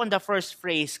if you look on the first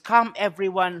phrase, come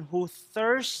everyone who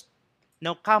thirsts,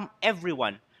 come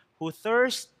everyone who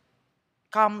thirsts,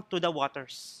 come to the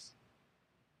waters.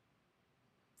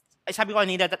 Ay sabi ko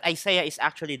kanina that Isaiah is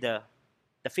actually the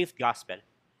fifth gospel.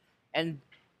 And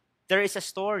there is a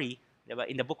story, diba,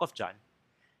 in the book of John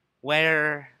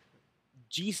where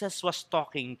Jesus was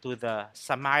talking to the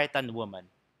Samaritan woman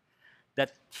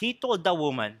that he told the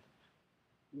woman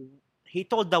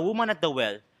at the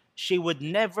well she would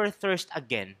never thirst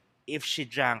again if she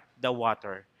drank the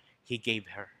water he gave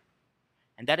her.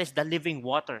 And that is the living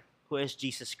water, who is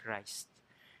Jesus Christ.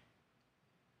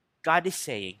 God is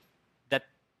saying that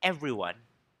everyone,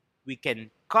 we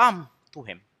can come to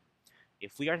him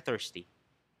if we are thirsty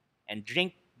and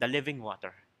drink the living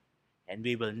water, and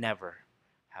we will never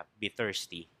be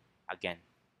thirsty again.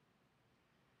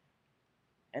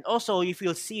 And also, if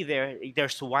you'll see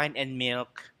there's wine and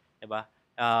milk, diba?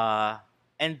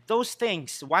 And those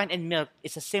things, wine and milk,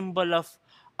 is a symbol of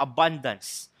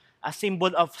abundance, a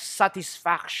symbol of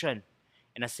satisfaction,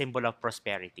 and a symbol of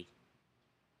prosperity.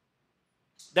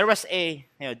 There was a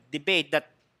debate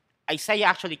that Isaiah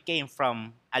actually came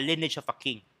from a lineage of a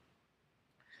king.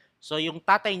 So yung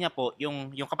tatay niya po,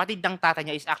 yung kapatid ng tatay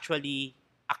niya is actually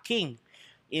a king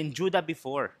in Judah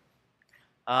before.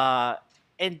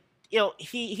 And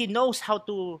he knows how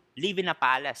to live in a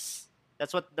palace.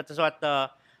 That's what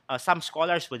some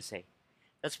scholars would say.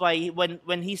 That's why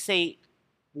when he say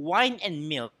wine and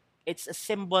milk, it's a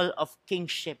symbol of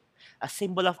kingship, a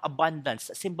symbol of abundance,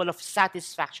 a symbol of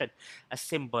satisfaction, a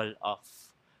symbol of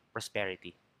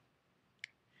prosperity.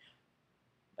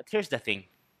 But here's the thing.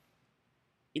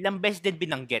 Ilang beses din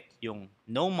binanggit yung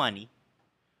no money,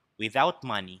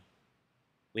 money,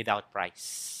 without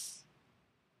price.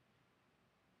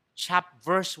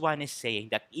 Verse 1 is saying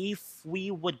that if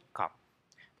we would come,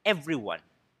 everyone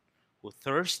who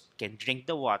thirsts can drink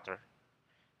the water,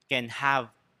 can have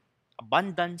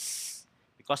abundance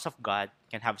because of God,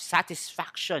 can have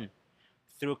satisfaction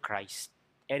through Christ.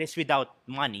 It is without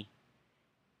money,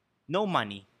 no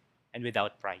money, and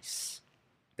without price.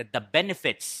 That the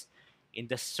benefits in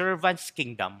the servant's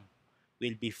kingdom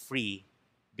will be free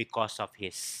because of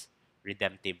his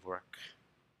redemptive work.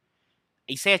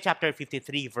 Isaiah chapter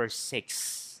 53, verse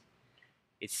 6,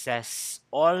 it says,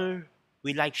 all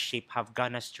we like sheep have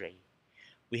gone astray.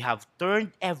 We have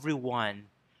turned everyone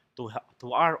to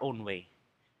our own way,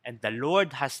 and the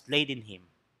Lord has laid in him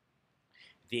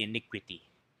the iniquity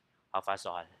of us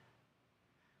all.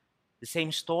 The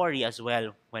same story as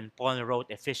well when Paul wrote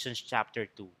Ephesians chapter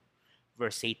 2,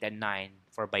 verse 8 and 9.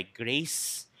 For by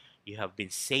grace you have been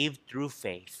saved through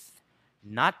faith,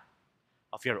 not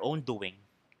of your own doing.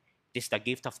 It is the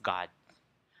gift of God,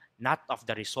 not of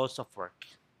the results of work,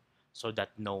 so that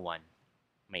no one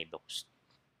may boast.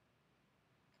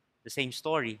 The same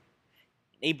story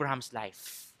in Abraham's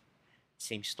life.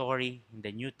 Same story in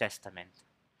the New Testament.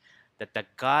 That the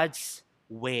God's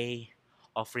way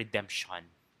of redemption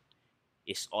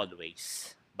is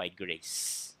always by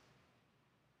grace.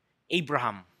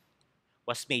 Abraham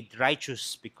was made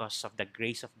righteous because of the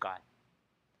grace of God.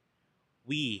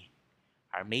 We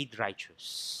are made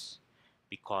righteous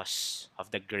because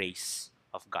of the grace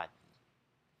of God.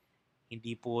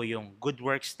 Hindi po yung good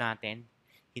works natin,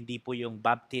 hindi po yung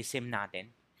baptism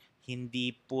natin,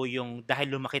 hindi po yung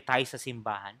dahil lumaki tayo sa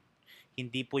simbahan,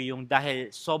 hindi po yung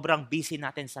dahil sobrang busy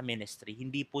natin sa ministry,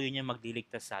 hindi po yun yung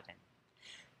magliligtas sa atin.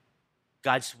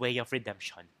 God's way of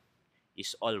redemption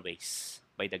is always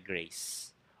by the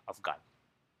grace of God.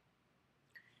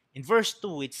 In verse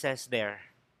 2, it says there,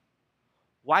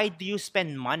 why do you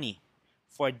spend money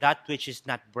for that which is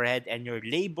not bread, and your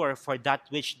labor for that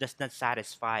which does not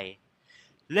satisfy?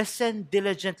 Listen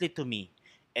diligently to me,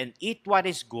 and eat what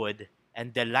is good,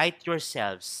 and delight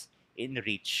yourselves in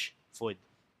rich food.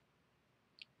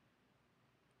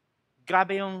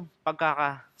 Grabe yung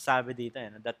pagkakasabi dito,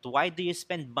 that why do you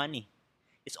spend money?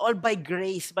 It's all by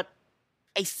grace, but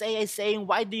Isaiah is saying,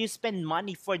 why do you spend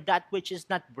money for that which is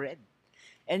not bread,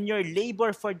 and your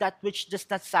labor for that which does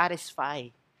not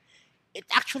satisfy? It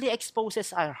actually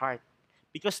exposes our heart,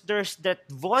 because there's that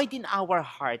void in our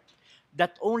heart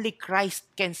that only Christ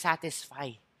can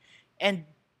satisfy. And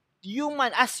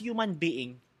as human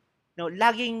being,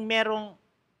 laging merong,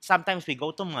 sometimes we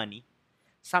go to money,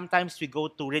 sometimes we go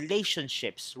to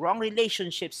relationships, wrong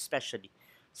relationships especially.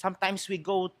 Sometimes we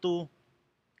go to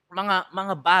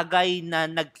mga bagay na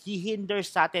naghihinder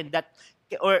sa atin that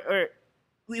or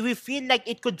we feel like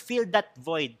it could fill that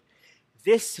void.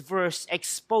 This verse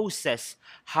exposes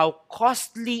how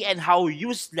costly and how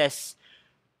useless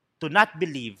to not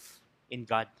believe in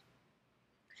God.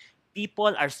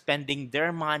 People are spending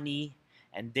their money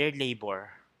and their labor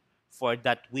for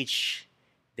that which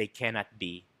they cannot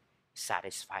be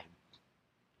satisfied.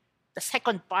 The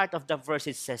second part of the verse,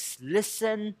 it says,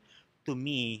 listen to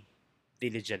me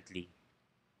diligently.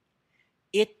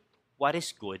 Eat what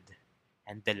is good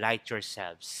and delight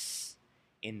yourselves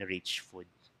in rich food.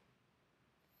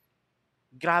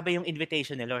 Grabe yung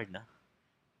invitation ni Lord, no?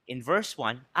 In verse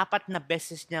 1, 4 na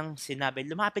beses niyang sinabi,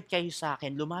 lumapit kayo sa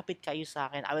akin,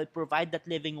 I will provide that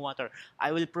living water,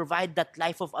 I will provide that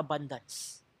life of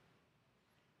abundance.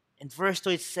 In verse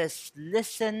 2, it says,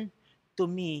 listen to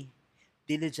me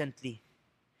diligently.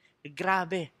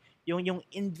 Grabe, yung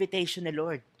invitation ni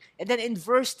Lord. And then in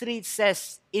verse 3, it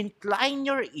says, incline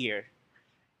your ear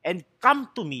and come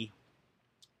to me.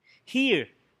 Hear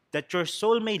that your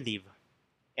soul may live,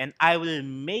 and I will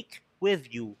make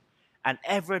with you an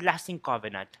everlasting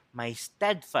covenant, my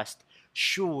steadfast,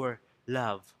 sure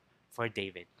love for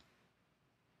David.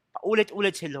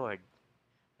 Paulit-ulit si Lord.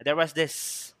 There was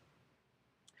this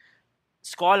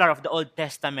scholar of the Old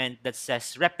Testament that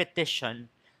says repetition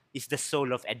is the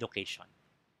soul of education.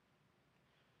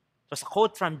 It was a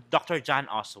quote from Dr. John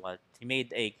Oswalt. He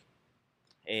made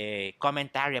a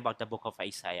commentary about the book of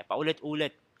Isaiah.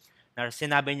 Paulit-ulit na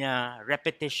sinabi niya,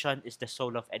 repetition is the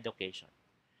soul of education.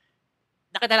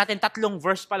 nakita natin tatlong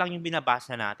verse pa lang yung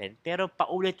binabasa natin, pero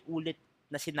paulit-ulit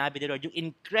na sinabi ni Lord, yung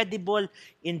incredible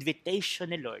invitation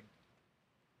ni Lord.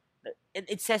 And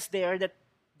it says there that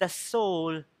the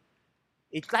soul,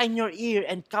 incline your ear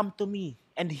and come to me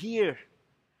and hear.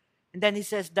 And then he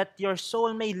says that your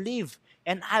soul may live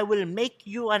and I will make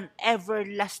you an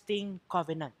everlasting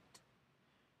covenant.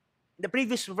 In the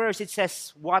previous verse, it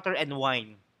says water and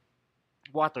wine.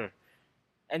 Water.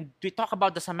 And we talk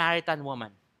about the Samaritan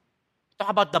woman. We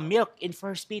talk about the milk. In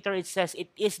First Peter, it says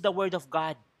it is the word of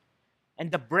God.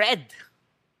 And the bread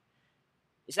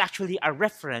is actually a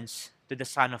reference to the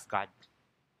Son of God.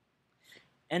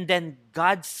 And then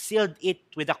God sealed it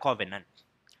with a covenant.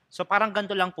 So parang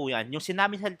ganito lang po yan. Yung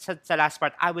sinabi sa last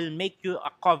part, I will make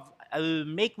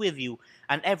with you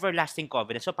an everlasting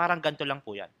covenant. So parang ganito lang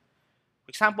po yan. For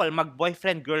example,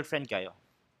 mag-boyfriend, girlfriend kayo.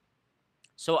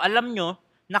 So alam nyo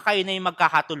na kayo na yung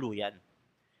magkakatuluyan.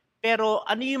 Pero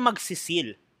ano yung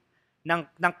magsisil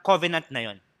ng covenant na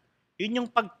yon? Yun yung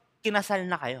pag kinasal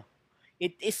na kayo.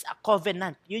 It is a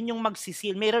covenant. Yun yung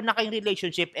magsisil. Meron na kayong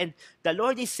relationship and the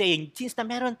Lord is saying, since na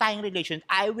meron tayong relationship,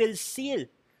 I will seal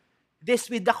this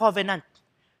with the covenant.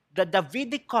 The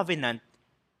Davidic covenant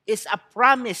is a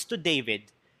promise to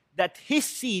David that his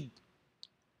seed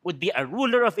would be a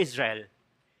ruler of Israel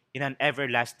in an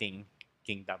everlasting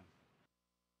kingdom.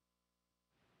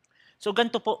 So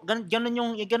ganito po, ganun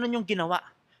yung ginawa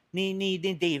ni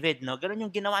David, no? Ganun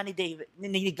yung ginawa ni David,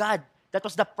 ni God. That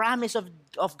was the promise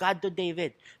of God to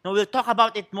David. Now, we'll talk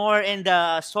about it more in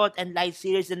the Salt and Light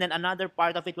series, and then another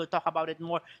part of it, we'll talk about it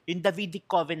more in Davidic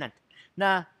covenant.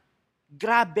 Na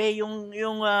grabe yung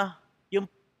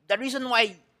the reason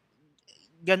why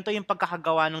ganito yung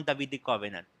pagkakagawa ng Davidic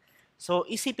covenant. So,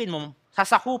 isipin mo,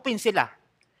 sasakupin sila.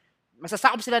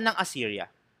 Masasakop sila ng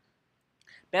Assyria.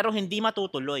 Pero hindi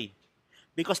matutuloy.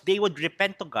 Because they would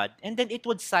repent to God, and then it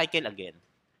would cycle again.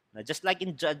 Just like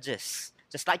in Judges.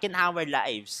 Just like in our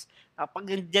lives. Kapag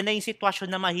dyan na yung sitwasyon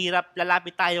na mahirap,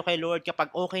 lalapit tayo kay Lord kapag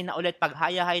okay na ulit, pag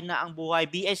hayahay na ang buhay,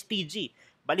 BSTG,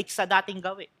 balik sa dating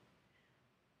gawi.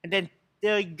 And then,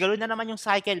 ganoon na naman yung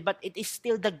cycle, but it is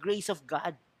still the grace of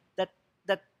God that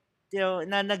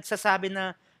na nagsasabi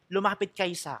na lumapit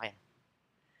kayo sa akin.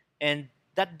 And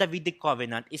that Davidic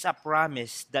covenant is a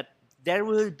promise that there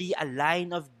will be a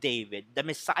line of David. The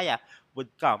Messiah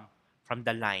would come from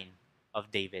the line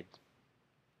of David.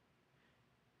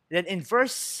 Then in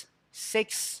verse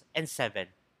 6 and 7,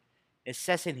 it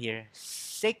says in here,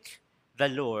 seek the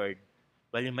Lord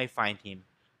while you may find him.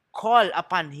 Call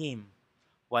upon him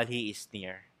while he is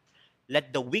near.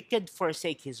 Let the wicked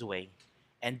forsake his way,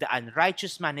 and the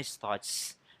unrighteous man his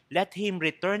thoughts. Let him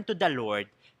return to the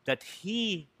Lord, that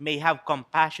he may have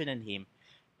compassion on him,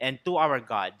 and to our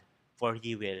God, for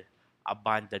he will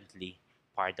abundantly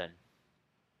pardon.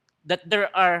 That there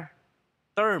are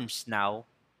terms now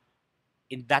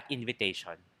in that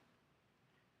invitation.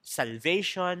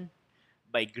 Salvation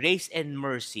by grace and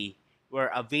mercy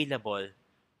were available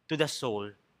to the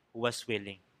soul who was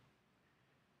willing.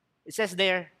 It says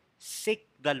there, seek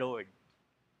the Lord.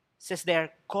 It says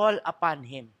there, call upon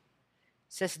him.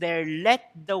 It says there,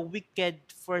 let the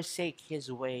wicked forsake his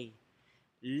way.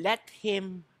 Let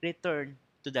him return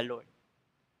to the Lord.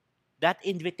 That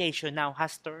invitation now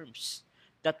has terms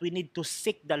that we need to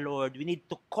seek the Lord. We need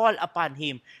to call upon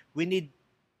him. We need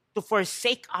to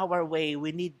forsake our way,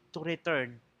 we need to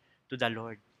return to the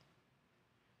Lord.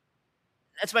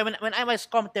 That's why when I was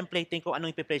contemplating kung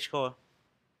anong ipipreach ko,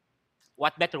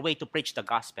 what better way to preach the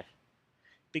gospel?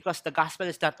 Because the gospel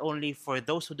is not only for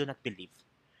those who do not believe.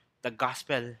 The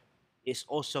gospel is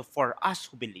also for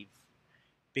us who believe.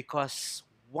 Because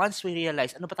once we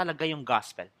realize, ano ba talaga yung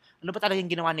gospel? Ano ba talaga yung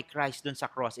ginawa ni Christ dun sa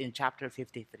cross in chapter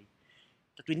 53?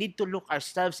 That we need to look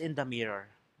ourselves in the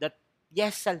mirror. That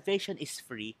yes, salvation is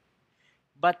free,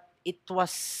 but it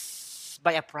was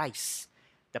by a price.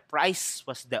 The price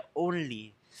was the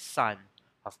only Son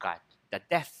of God. The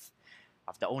death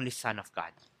of the only Son of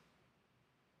God.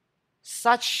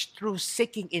 Such true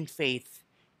seeking in faith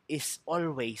is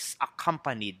always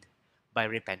accompanied by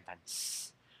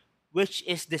repentance, which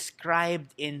is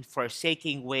described in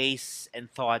forsaking ways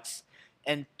and thoughts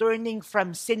and turning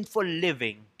from sinful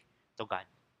living to God.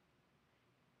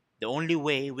 The only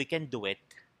way we can do it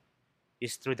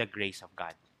is through the grace of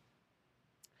God.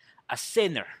 Us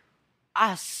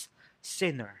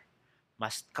sinner,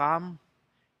 must come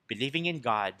believing in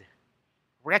God,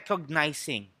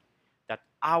 recognizing that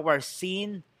our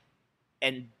sin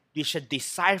and we should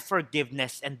desire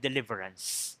forgiveness and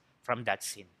deliverance from that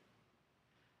sin.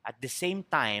 At the same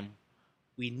time,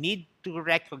 we need to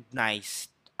recognize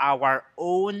our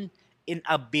own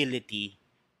inability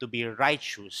to be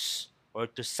righteous or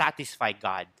to satisfy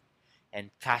God and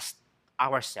cast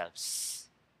ourselves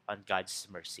on God's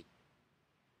mercy.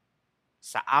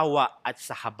 Sa awa at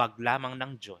sa habag lamang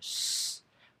ng Diyos,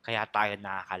 kaya tayo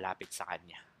nakakalapit sa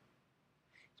Kanya.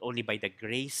 It's only by the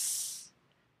grace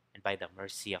and by the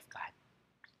mercy of God.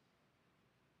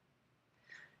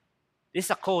 This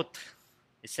is a quote.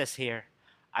 It says here,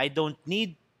 I don't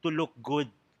need to look good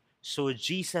so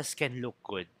Jesus can look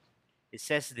good. It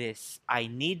says this, I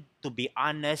need to be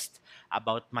honest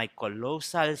about my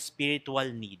colossal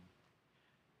spiritual need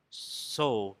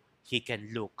so He can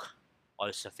look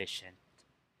all sufficient.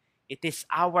 It is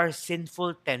our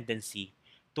sinful tendency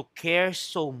to care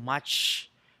so much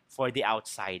for the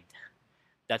outside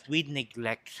that we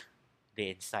neglect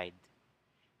the inside.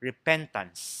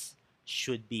 Repentance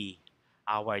should be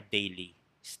our daily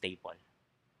staple.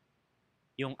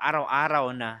 Yung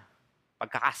araw-araw na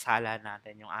pagkakasala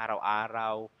natin, yung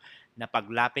araw-araw na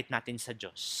paglapit natin sa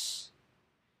Diyos,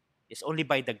 is only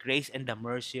by the grace and the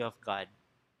mercy of God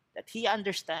that He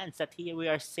understands that we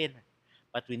are sinner.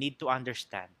 But we need to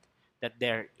understand that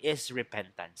there is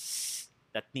repentance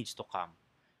that needs to come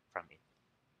from it.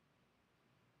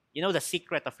 You know the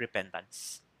secret of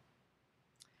repentance?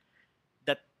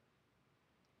 That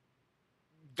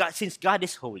God, since God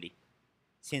is holy,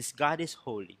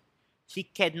 He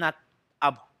cannot,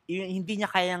 hindi niya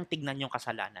kayang tignan yung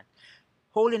kasalanan.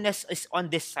 Holiness is on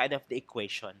this side of the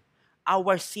equation.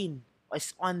 Our sin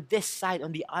is on this side,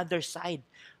 on the other side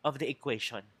of the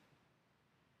equation.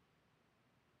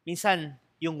 Minsan,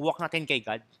 yung walk natin kay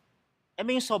God,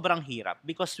 may yung sobrang hirap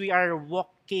because we are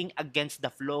walking against the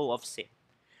flow of sin.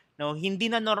 No, hindi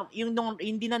na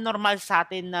normal sa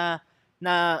atin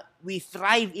na we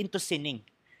thrive into sinning.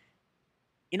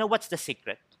 You know what's the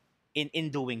secret in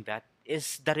doing that?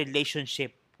 Is the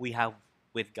relationship we have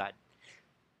with God.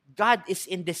 God is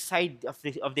in this side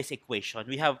of this equation.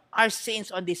 We have our sins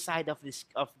on this side of this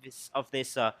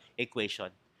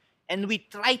equation, and we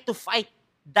try to fight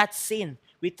that sin.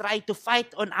 We try to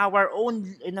fight on our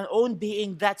own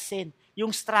being that sin.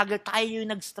 Yung struggle, tayo yung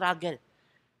nag-struggle.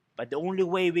 But the only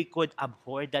way we could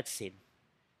abhor that sin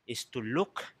is to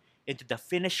look into the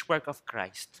finished work of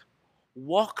Christ.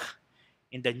 Walk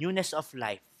in the newness of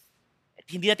life. At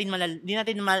hindi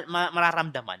natin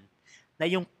mararamdaman na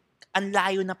yung ang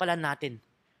layo na pala natin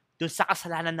dun sa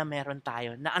kasalanan na meron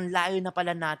tayo, na ang layo na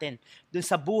pala natin dun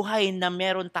sa buhay na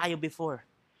meron tayo before,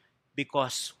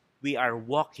 because we are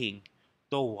walking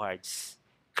towards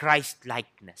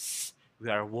Christ-likeness. We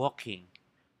are walking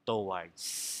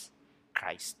towards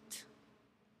Christ.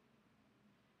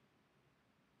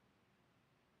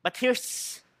 But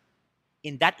here's,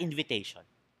 in that invitation,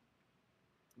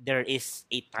 there is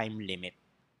a time limit.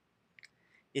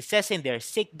 It says in there,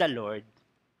 seek the Lord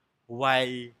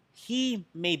while He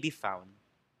may be found.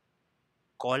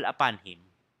 Call upon Him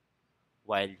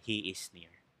while He is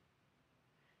near.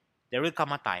 There will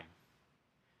come a time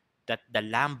that the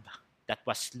lamb that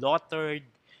was slaughtered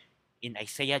in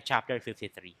Isaiah chapter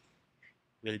 53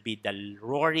 will be the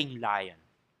roaring lion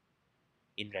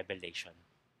in Revelation.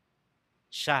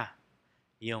 Siya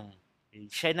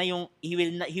na yung he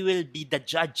will be the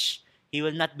judge. He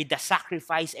will not be the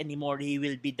sacrifice anymore. He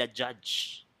will be the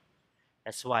judge.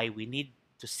 That's why we need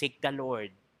to seek the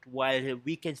Lord while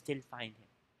we can still find Him.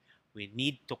 We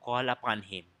need to call upon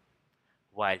Him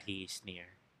while He is near.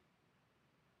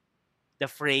 The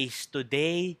phrase,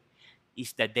 today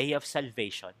is the day of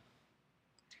salvation.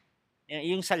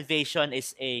 Yung salvation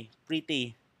is a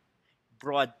pretty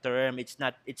broad term.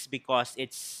 It's because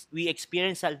we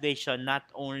experience salvation not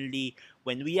only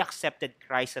when we accepted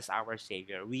Christ as our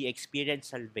Savior. We experience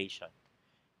salvation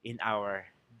in our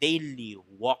daily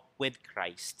walk with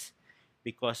Christ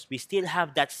because we still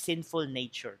have that sinful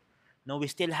nature. No, we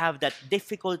still have that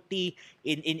difficulty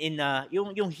in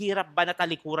yung hirap ba na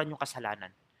talikuran yung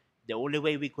kasalanan. The only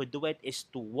way we could do it is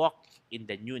to walk in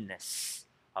the newness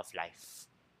of life.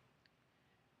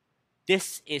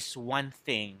 This is one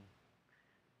thing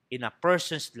in a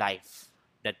person's life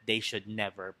that they should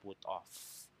never put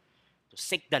off. To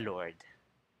seek the Lord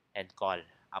and call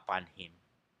upon Him.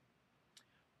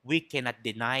 We cannot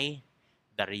deny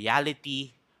the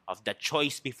reality of the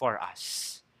choice before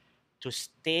us to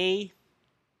stay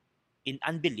in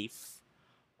unbelief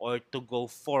or to go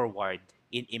forward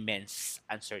in immense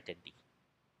uncertainty.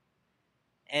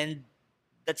 And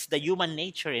that's the human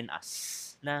nature in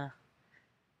us.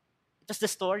 It was the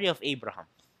story of Abraham.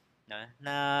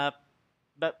 Na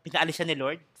pinaalis siya ni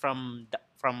Lord from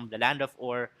the land of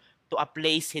Ur to a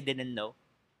place he didn't know.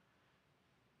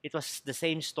 It was the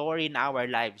same story in our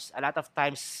lives. A lot of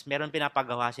times, meron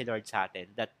pinapagawa si Lord sa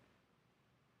atin that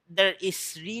there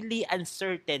is really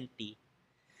uncertainty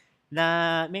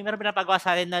na may meron pinapagawa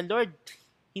sa akin na, Lord,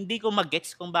 hindi ko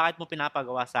magets kung bakit mo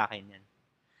pinapagawa sa akin yan.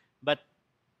 But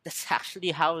that's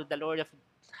actually how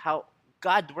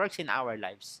God works in our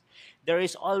lives. There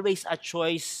is always a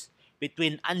choice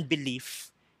between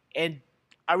unbelief and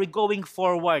are we going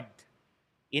forward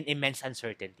in immense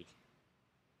uncertainty.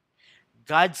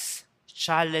 God's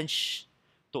challenge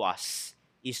to us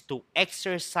is to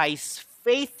exercise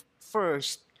faith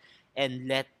first and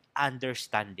let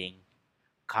understanding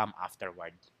come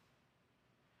afterward.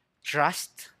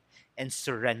 Trust and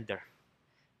surrender.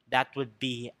 That should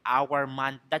be our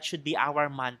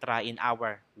mantra in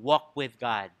our walk with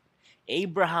God.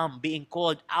 Abraham being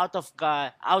called out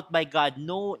by God,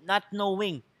 not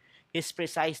knowing his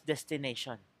precise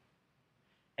destination.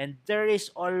 And faith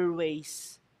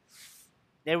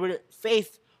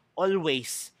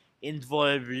always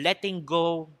involve letting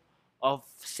go of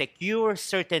secure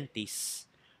certainties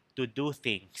to do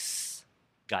things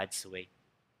God's way.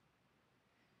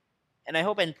 And I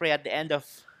hope and pray at the end of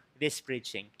this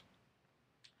preaching,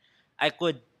 I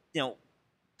could,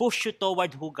 push you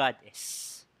toward who God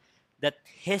is. That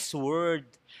His word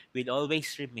will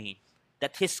always remain.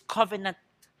 That His covenant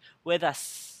with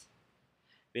us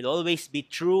will always be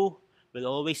true, will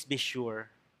always be sure.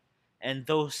 And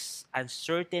those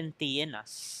uncertainty in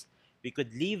us, we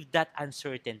could leave that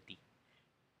uncertainty.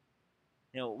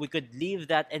 We could leave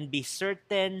that and be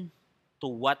certain to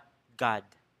what God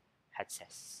had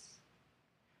says.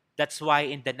 That's why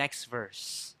in the next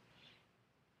verse,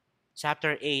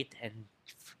 verse 8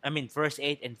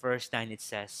 and verse 9, it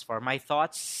says, "For my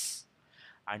thoughts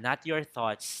are not your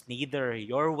thoughts, neither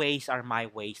your ways are my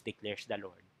ways, declares the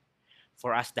Lord.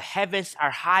 For as the heavens are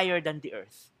higher than the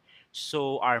earth,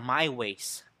 so are my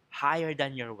ways higher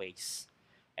than your ways,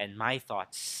 and my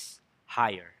thoughts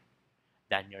higher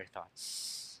than your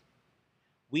thoughts."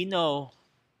 We know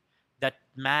that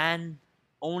man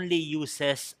only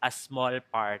uses a small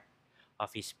part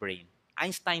of his brain.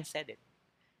 Einstein said it.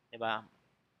 Diba?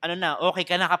 Okay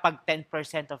ka na kapag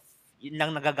 10% of yun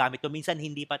lang nagagamit. O minsan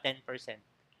hindi pa 10%.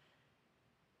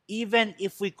 Even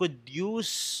if we could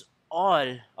use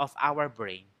all of our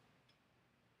brain,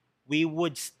 we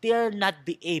would still not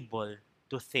be able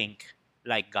to think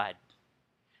like God.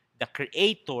 The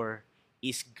Creator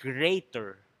is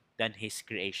greater than His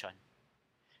creation.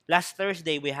 Last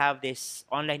Thursday, we have this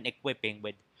online equipping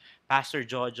with Pastor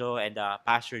Jojo and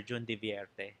Pastor Jun De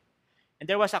Vierte. And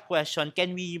there was a question,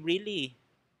 can we really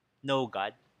know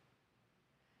God?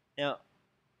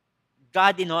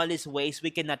 God in all His ways,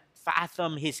 we cannot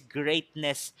fathom His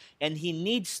greatness, and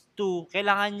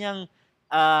kailangan niyang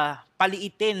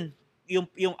paliitin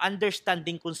yung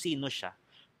understanding kung sino siya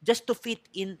just to fit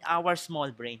in our small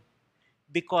brain,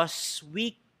 because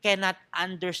we cannot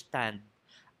understand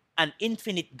an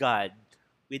infinite God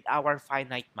with our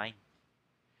finite mind.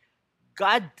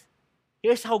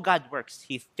 Here's how God works.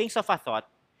 He thinks of a thought,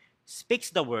 speaks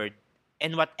the word,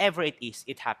 and whatever it is,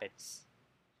 it happens.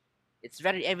 It's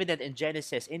very evident in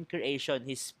Genesis, in creation.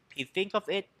 He thinks of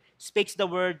it, speaks the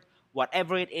word,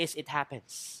 whatever it is, it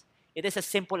happens. It is as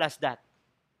simple as that.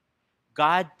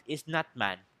 God is not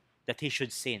man that he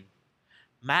should sin.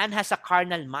 Man has a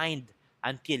carnal mind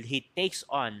until he takes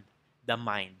on the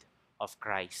mind of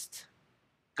Christ.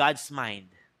 God's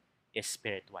mind is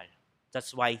spiritual.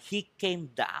 That's why He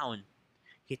came down.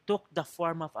 He took the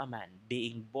form of a man,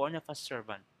 being born of a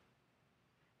servant.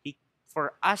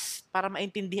 For us, para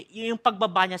maintindihan, yung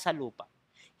pagbaba niya sa lupa.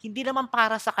 Hindi naman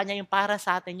para sa Kanya, yung para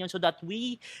sa atin yun, so that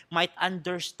we might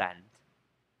understand.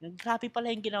 Grabe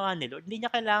pala yung ginawa ni Lord. Hindi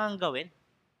niya kailangan gawin.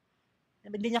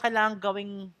 Hindi niya kailangan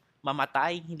gawing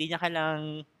mamatay. Hindi niya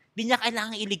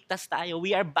kailangan iligtas tayo.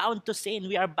 We are bound to sin.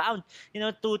 We are bound,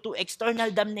 to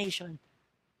external damnation.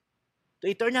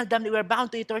 We are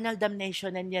bound to eternal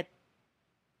damnation, and yet,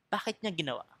 bakit niya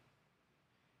ginawa?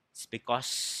 It's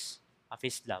because of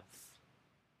His love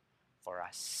for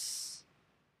us.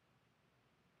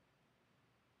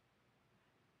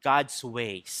 God's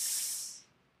ways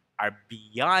are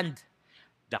beyond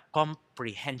the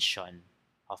comprehension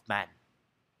of man.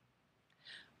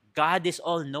 God is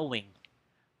all-knowing.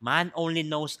 Man only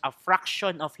knows a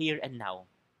fraction of here and now.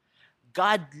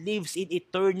 God lives in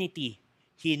eternity.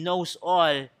 He knows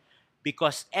all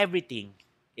because everything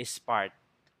is part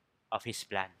of His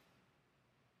plan.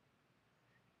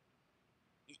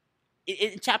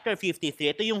 In chapter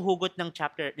 53, ito yung hugot ng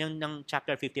chapter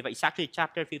 55. It's actually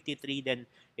chapter 53, then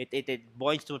it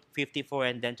boils to 54,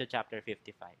 and then to chapter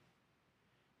 55.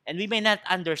 And we may not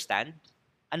understand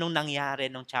anong nangyari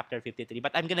nung chapter 53,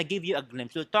 but I'm gonna give you a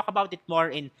glimpse. We'll talk about it more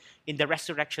in the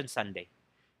Resurrection Sunday.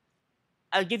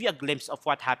 I'll give you a glimpse of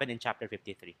what happened in chapter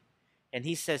 53. And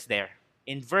he says there,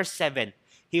 In verse 7,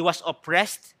 he was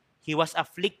oppressed, he was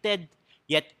afflicted,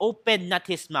 yet opened not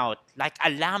his mouth, like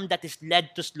a lamb that is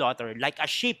led to slaughter, like a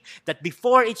sheep that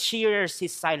before its shearers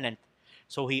is silent.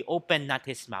 So he opened not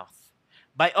his mouth.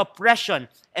 By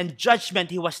oppression and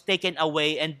judgment he was taken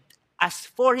away, and as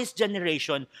for his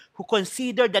generation, who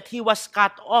considered that he was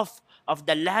cut off of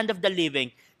the land of the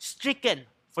living, stricken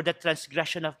for the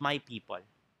transgression of my people.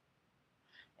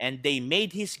 And they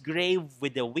made his grave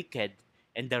with the wicked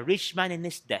and the rich man in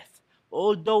his death,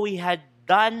 although he had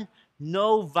done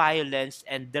no violence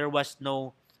and there was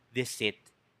no deceit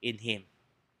in him.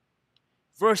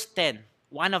 Verse 10,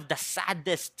 one of the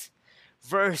saddest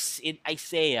verse in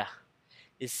Isaiah,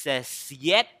 it says,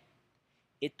 yet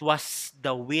it was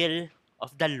the will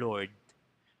of the Lord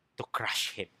to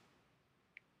crush him.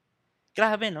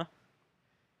 Grabe, no?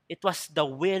 It was the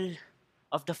will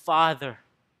of the Father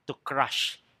to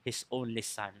crush his only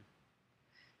Son.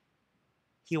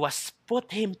 He was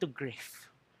put him to grief.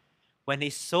 When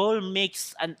his soul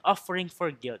makes an offering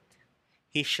for guilt,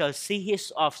 he shall see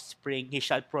his offspring, he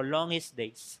shall prolong his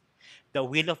days. The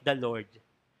will of the Lord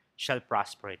shall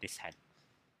prosper in his hand.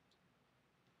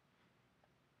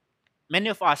 Many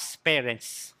of us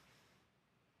parents,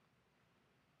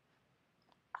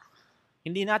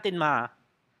 hindi natin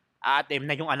ma-attempt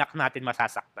na yung anak natin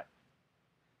masasaktan.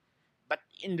 But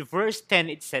in verse 10,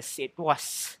 it says, it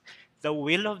was the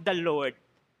will of the Lord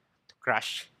to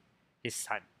crush his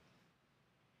Son.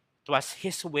 It was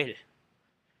his will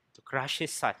to crush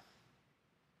his Son.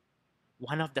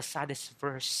 One of the saddest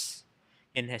verse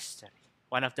in history.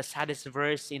 One of the saddest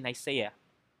verse in Isaiah.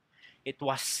 It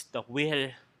was the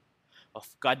will of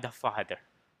God the Father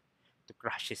to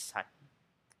crush his Son.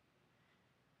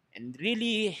 And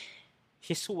really,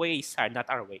 his ways are not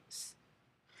our ways.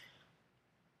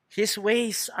 His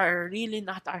ways are really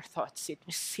not our thoughts.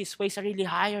 His ways are really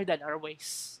higher than our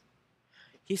ways.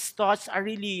 His thoughts are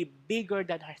really bigger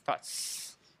than our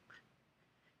thoughts.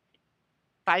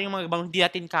 Tayong mga ibang hindi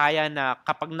natin kaya na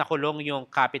kapag nakulong yung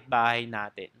kapitbahay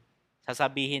natin,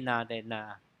 sasabihin natin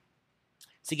na,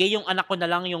 sige, yung anak ko na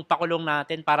lang yung pakulong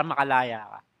natin para makalaya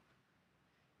ka.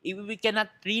 We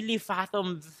cannot really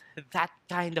fathom that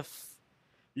kind of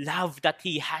love that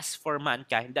he has for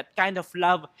mankind, that kind of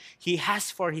love he has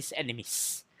for his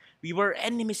enemies. We were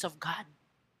enemies of God.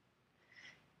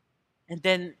 And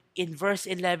then in verse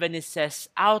 11 it says,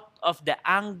 out of the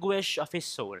anguish of his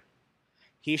soul,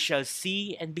 he shall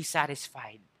see and be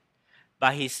satisfied.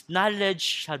 By his knowledge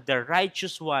shall the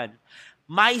righteous one,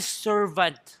 my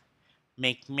servant,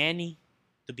 make many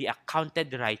to be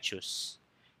accounted righteous.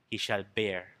 He shall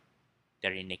bear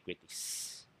their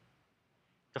iniquities.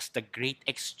 It was the great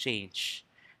exchange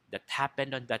that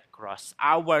happened on that cross.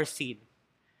 Our sin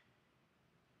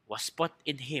was put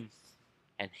in him,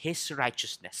 and his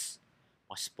righteousness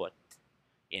was put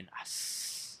in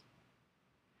us.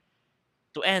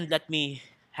 To end, let me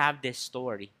have this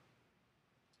story.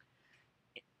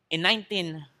 In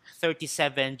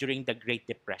 1937, during the Great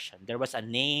Depression, there was a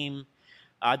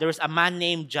man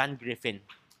named John Griffin.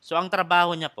 So ang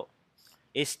trabaho niya po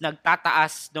is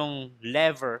nagtataas ng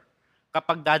lever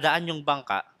kapag dadaan yung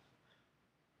bangka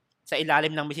sa ilalim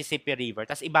ng Mississippi River,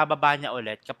 tapos ibababa niya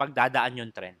ulit kapag dadaan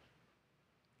yung tren.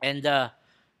 And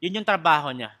yun yung trabaho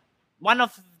niya. One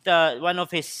of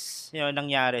his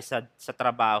nangyari sa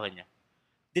trabaho niya.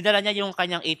 Dinala niya yung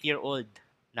kanyang 8-year-old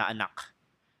na anak.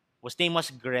 His name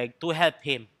was Greg, to help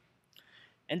him.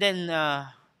 And then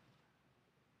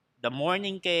the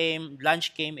morning came,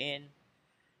 lunch came in.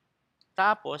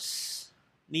 Tapos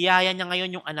niyaya niya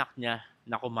ngayon yung anak niya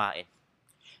na kumain.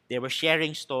 They were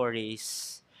sharing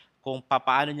stories kung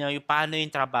paano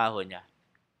yung trabaho niya.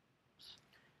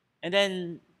 And then,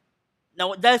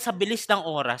 dahil sa bilis ng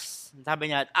oras,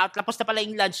 sabi niya, tapos na pala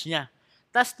yung lunch niya.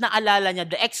 Tapos naalala niya,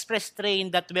 the express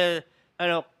train that will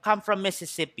come from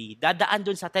Mississippi, dadaan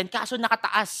dun sa train. Kaso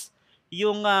nakataas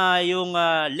yung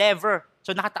lever.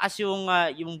 So nakataas yung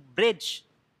bridge.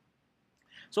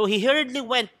 So he hurriedly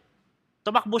went.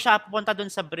 Tumakbo siya papunta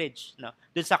dun sa bridge,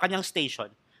 dun sa kanyang station,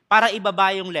 para ibaba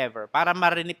yung lever, para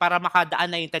makadaan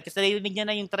na yung tren. Kasi narinig niya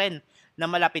na yung tren na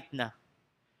malapit na.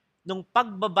 Nung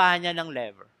pagbaba niya ng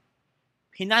lever,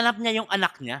 hinanap niya yung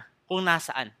anak niya kung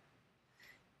nasaan.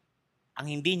 Ang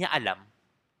hindi niya alam,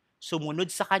 sumunod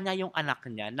sa kanya yung anak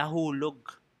niya, nahulog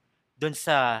doon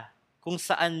sa kung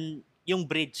saan yung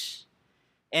bridge.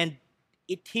 And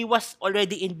he was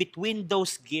already in between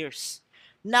those gears.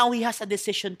 Now he has a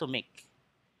decision to make.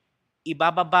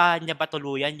 Ibababa niya ba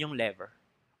tuluyan yung lever?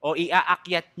 O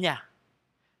iaakyat niya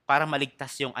para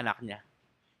maligtas yung anak niya?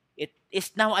 It is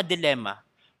now a dilemma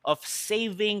of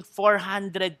saving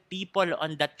 400 people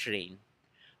on that train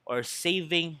or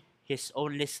saving His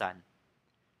only Son.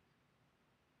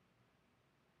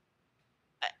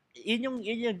 Yun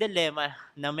yung dilemma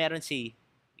na meron si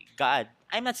God.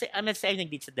 I'm not saying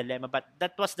it's a dilemma, but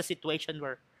that was the situation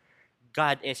where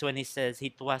God is when He says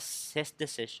it was His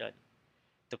decision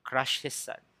to crush His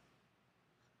Son.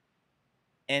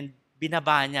 And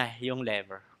binaba niya yung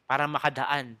lever para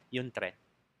makadaan yung tren.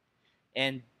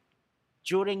 And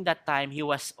during that time, he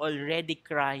was already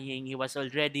crying. He was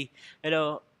already,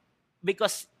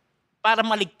 because para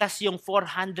maligtas yung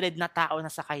 400 na tao na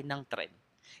sakay ng tren,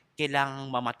 kailangang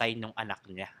mamatay ng anak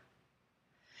niya.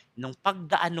 Nung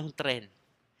pagdaan ng tren,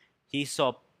 he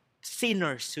saw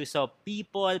sinners, he saw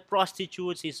people,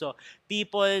 prostitutes, he saw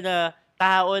people na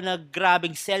tao na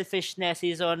grabing selfishness,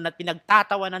 he saw na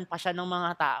pinagtatawanan pa siya ng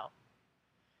mga tao.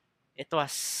 It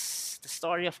was the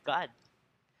story of God.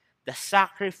 The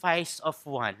sacrifice of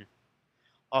one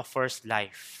offers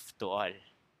life to all.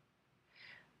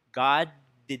 God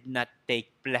did not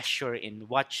take pleasure in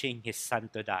watching His Son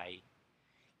to die.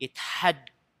 It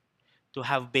had to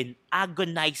have been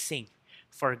agonizing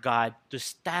for God to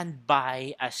stand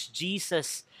by as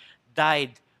Jesus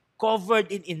died,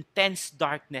 covered in intense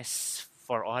darkness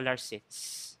for all our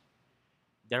sins.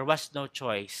 There was no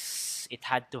choice. It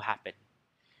had to happen.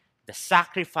 The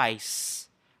sacrifice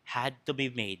had to be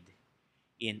made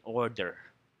in order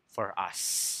for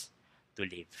us to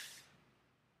live.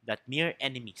 That mere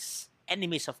enemies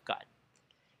of God,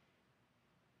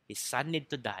 His Son need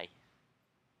to die.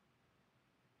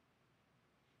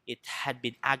 It had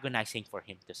been agonizing for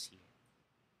Him to see.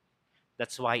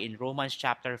 That's why in Romans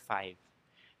chapter 5,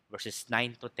 verses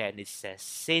 9 to 10, it says,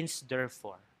 "Since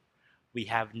therefore we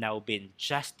have now been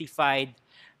justified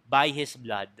by His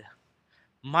blood,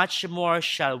 much more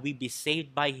shall we be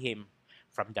saved by Him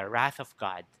from the wrath of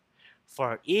God.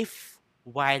 For if,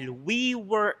 while we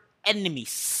were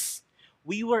enemies,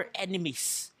 we were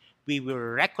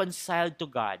reconciled to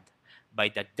God by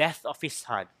the death of His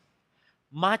Son,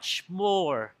 much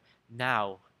more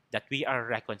now that we are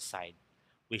reconciled,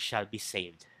 we shall be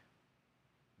saved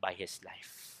by His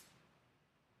life."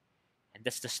 And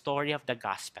that's the story of the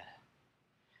gospel.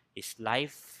 His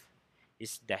life,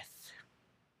 His death,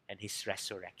 and His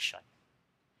resurrection.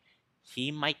 He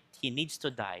needs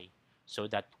to die so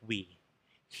that we,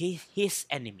 His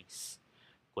enemies,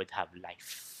 could have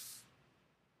life.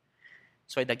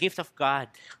 So the gift of God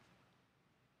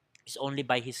is only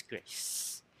by His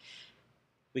grace.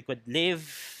 We could live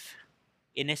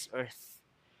in His earth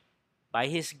by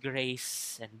His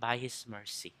grace and by His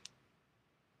mercy.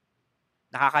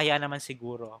 Nakakaya naman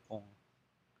siguro kung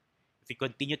if we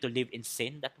continue to live in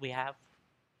sin that we have,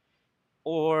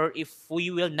 or if we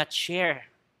will not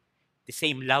share the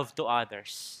same love to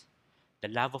others, the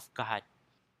love of God.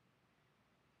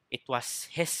 It was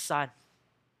His Son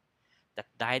that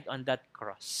died on that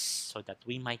cross so that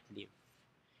we might live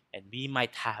and we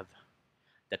might have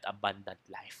that abundant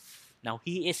life. Now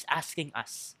He is asking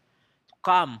us to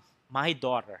come, my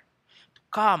daughter, to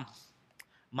come,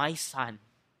 my son,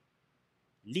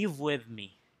 live with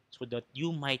me so that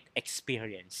you might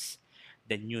experience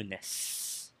the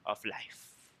newness of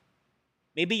life.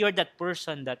 Maybe you're that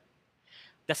person that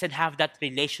doesn't have that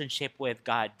relationship with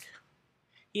God.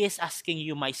 He is asking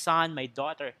you, my son, my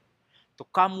daughter, to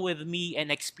come with me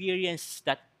and experience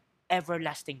that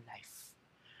everlasting life.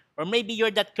 Or maybe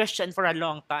you're that Christian for a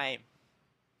long time,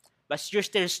 but you're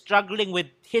still struggling with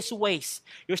His ways.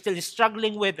 You're still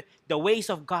struggling with the ways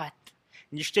of God.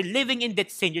 And you're still living in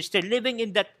that sin. You're still living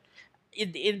in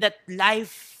that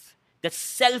life that's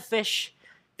selfish,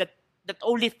 that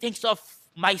only thinks of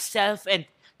myself and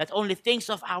that only thinks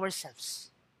of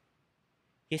ourselves.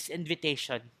 His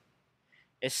invitation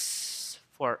is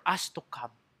for us to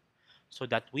come so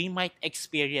that we might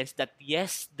experience that,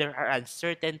 yes, there are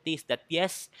uncertainties, that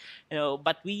yes,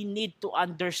 but we need to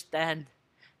understand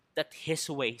that His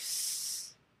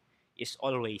ways is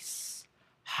always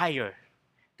higher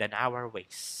than our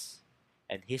ways,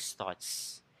 and His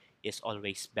thoughts is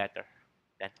always better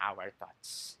than our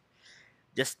thoughts.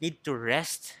 Just need to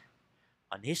rest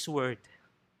on His word,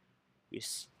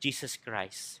 with Jesus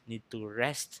Christ. Need to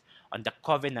rest on the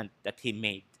covenant that He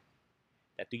made,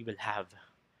 that we will have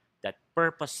that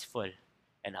purposeful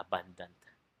and abundant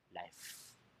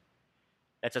life.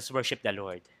 Let us worship the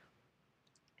Lord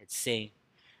and sing,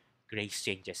 "Grace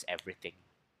Changes Everything."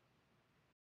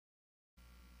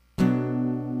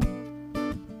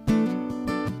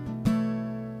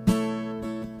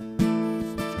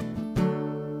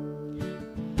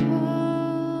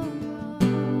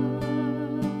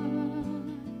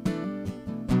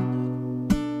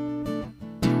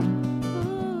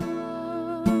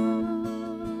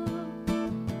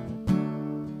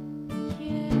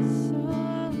 Yes.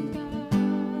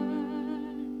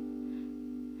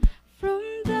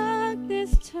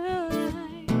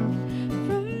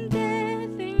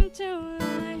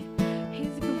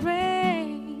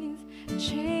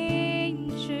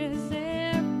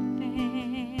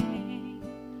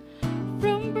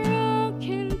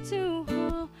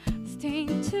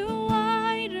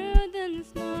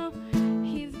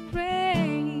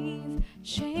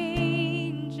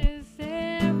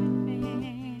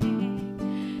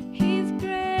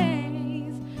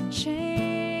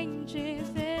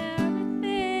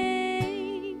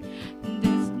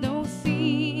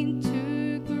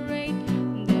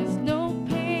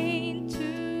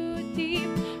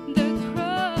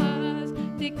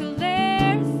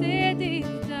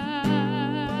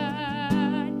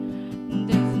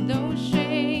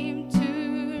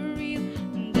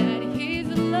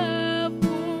 love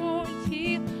won't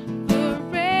heal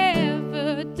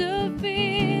forever. The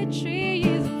victory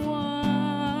is won.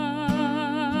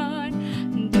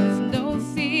 There's no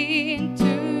sin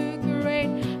too great.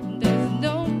 There's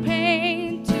no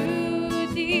pain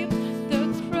too deep.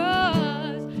 The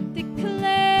cross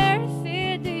declares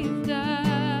it is done.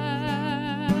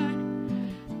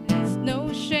 There's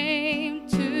no shame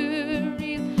to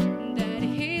read that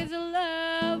His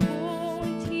love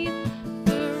won't heal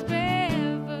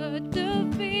forever. The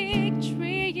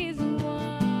victory is won.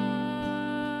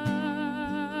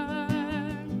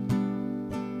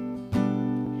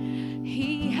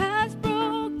 He has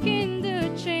broken the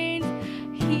chains.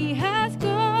 He has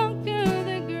conquered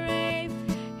the grave.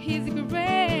 His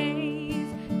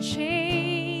grace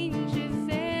changes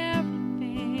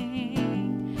everything.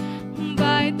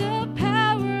 By the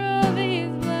power of His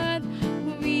blood,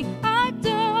 we are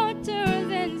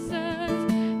daughters and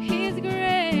sons. His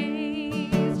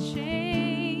grace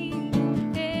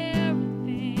changes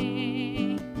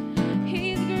everything.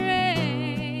 His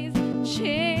grace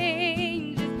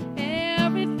changes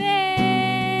everything.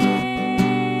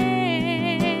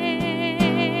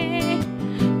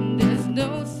 There's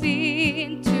no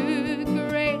sin too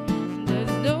great.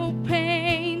 There's no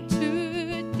pain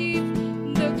too deep.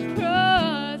 The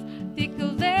cross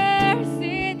declares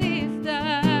it is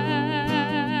done.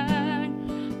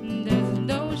 There's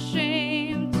no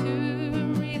shame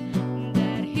to read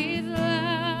that His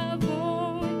love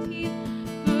won't heal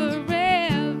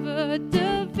forever.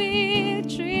 The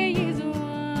victory is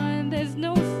won. There's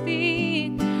no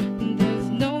sin. There's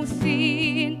no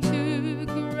sin too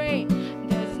great.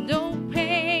 There's no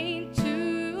pain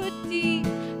too deep.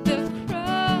 The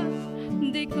cross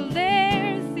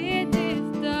declares it is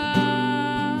done.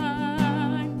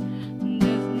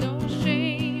 There's no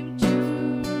shame to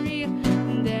read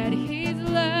that His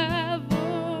love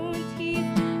won't heal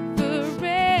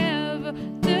forever.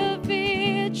 The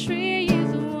victory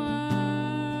is won.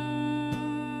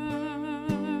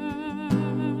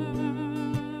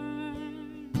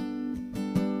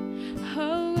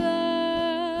 Oh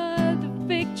Lord, the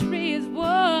victory is won.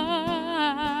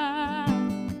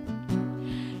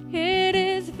 It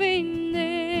is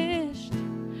finished.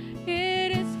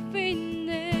 It is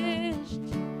finished.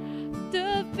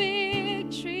 The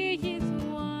victory is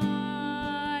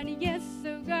won. Yes,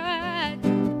 oh God.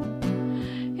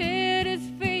 It is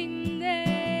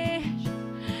finished.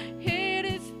 It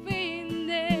is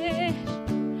finished.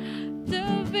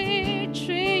 The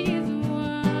victory is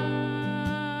won.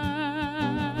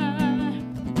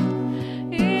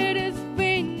 It is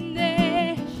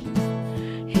finished.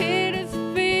 It is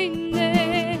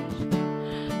finished.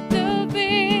 The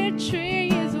victory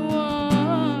is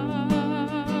won.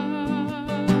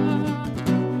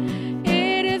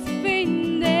 It is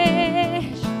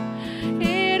finished.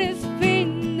 It is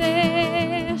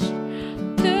finished.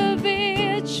 The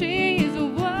victory is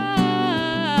won.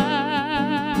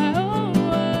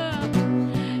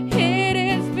 It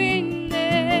is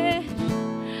finished.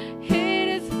 It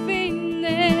is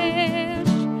finished.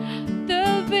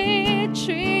 The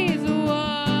victory is won.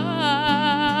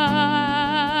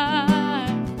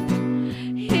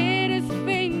 It is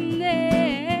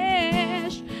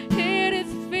finished. It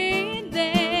is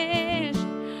finished.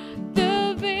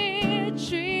 The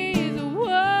victory is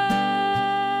won.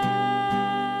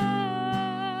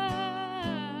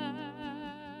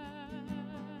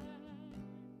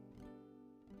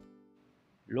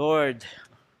 Lord,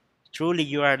 truly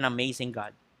you are an amazing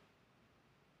God.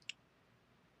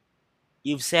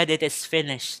 You've said it is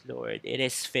finished, Lord. It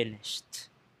is finished.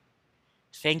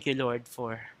 Thank you, Lord,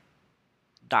 for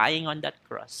dying on that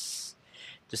cross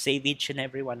to save each and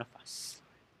every one of us.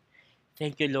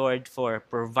 Thank you, Lord, for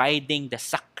providing the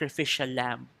sacrificial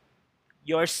lamb,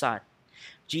 your Son,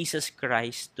 Jesus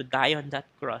Christ, to die on that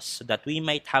cross so that we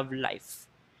might have life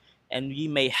and we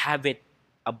may have it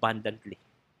abundantly.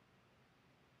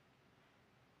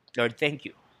 Lord, thank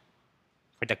you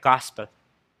for the gospel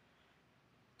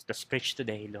that's preached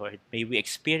today, Lord. May we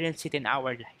experience it in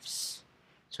our lives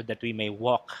so that we may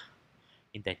walk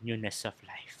in the newness of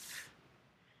life.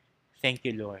 Thank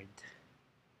you, Lord.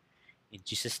 In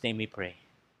Jesus' name we pray.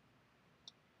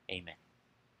 Amen.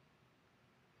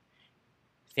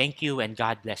 Thank you and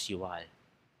God bless you all.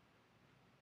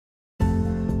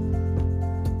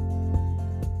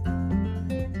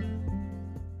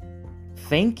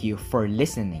 Thank you for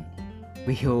listening.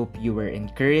 We hope you were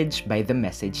encouraged by the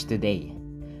message today.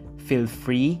 Feel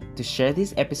free to share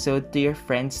this episode to your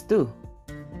friends too.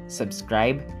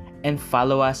 Subscribe and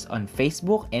follow us on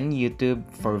Facebook and YouTube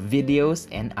for videos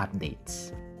and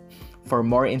updates. For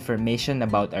more information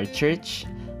about our church,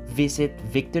 visit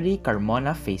Victory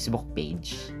Carmona Facebook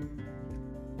page.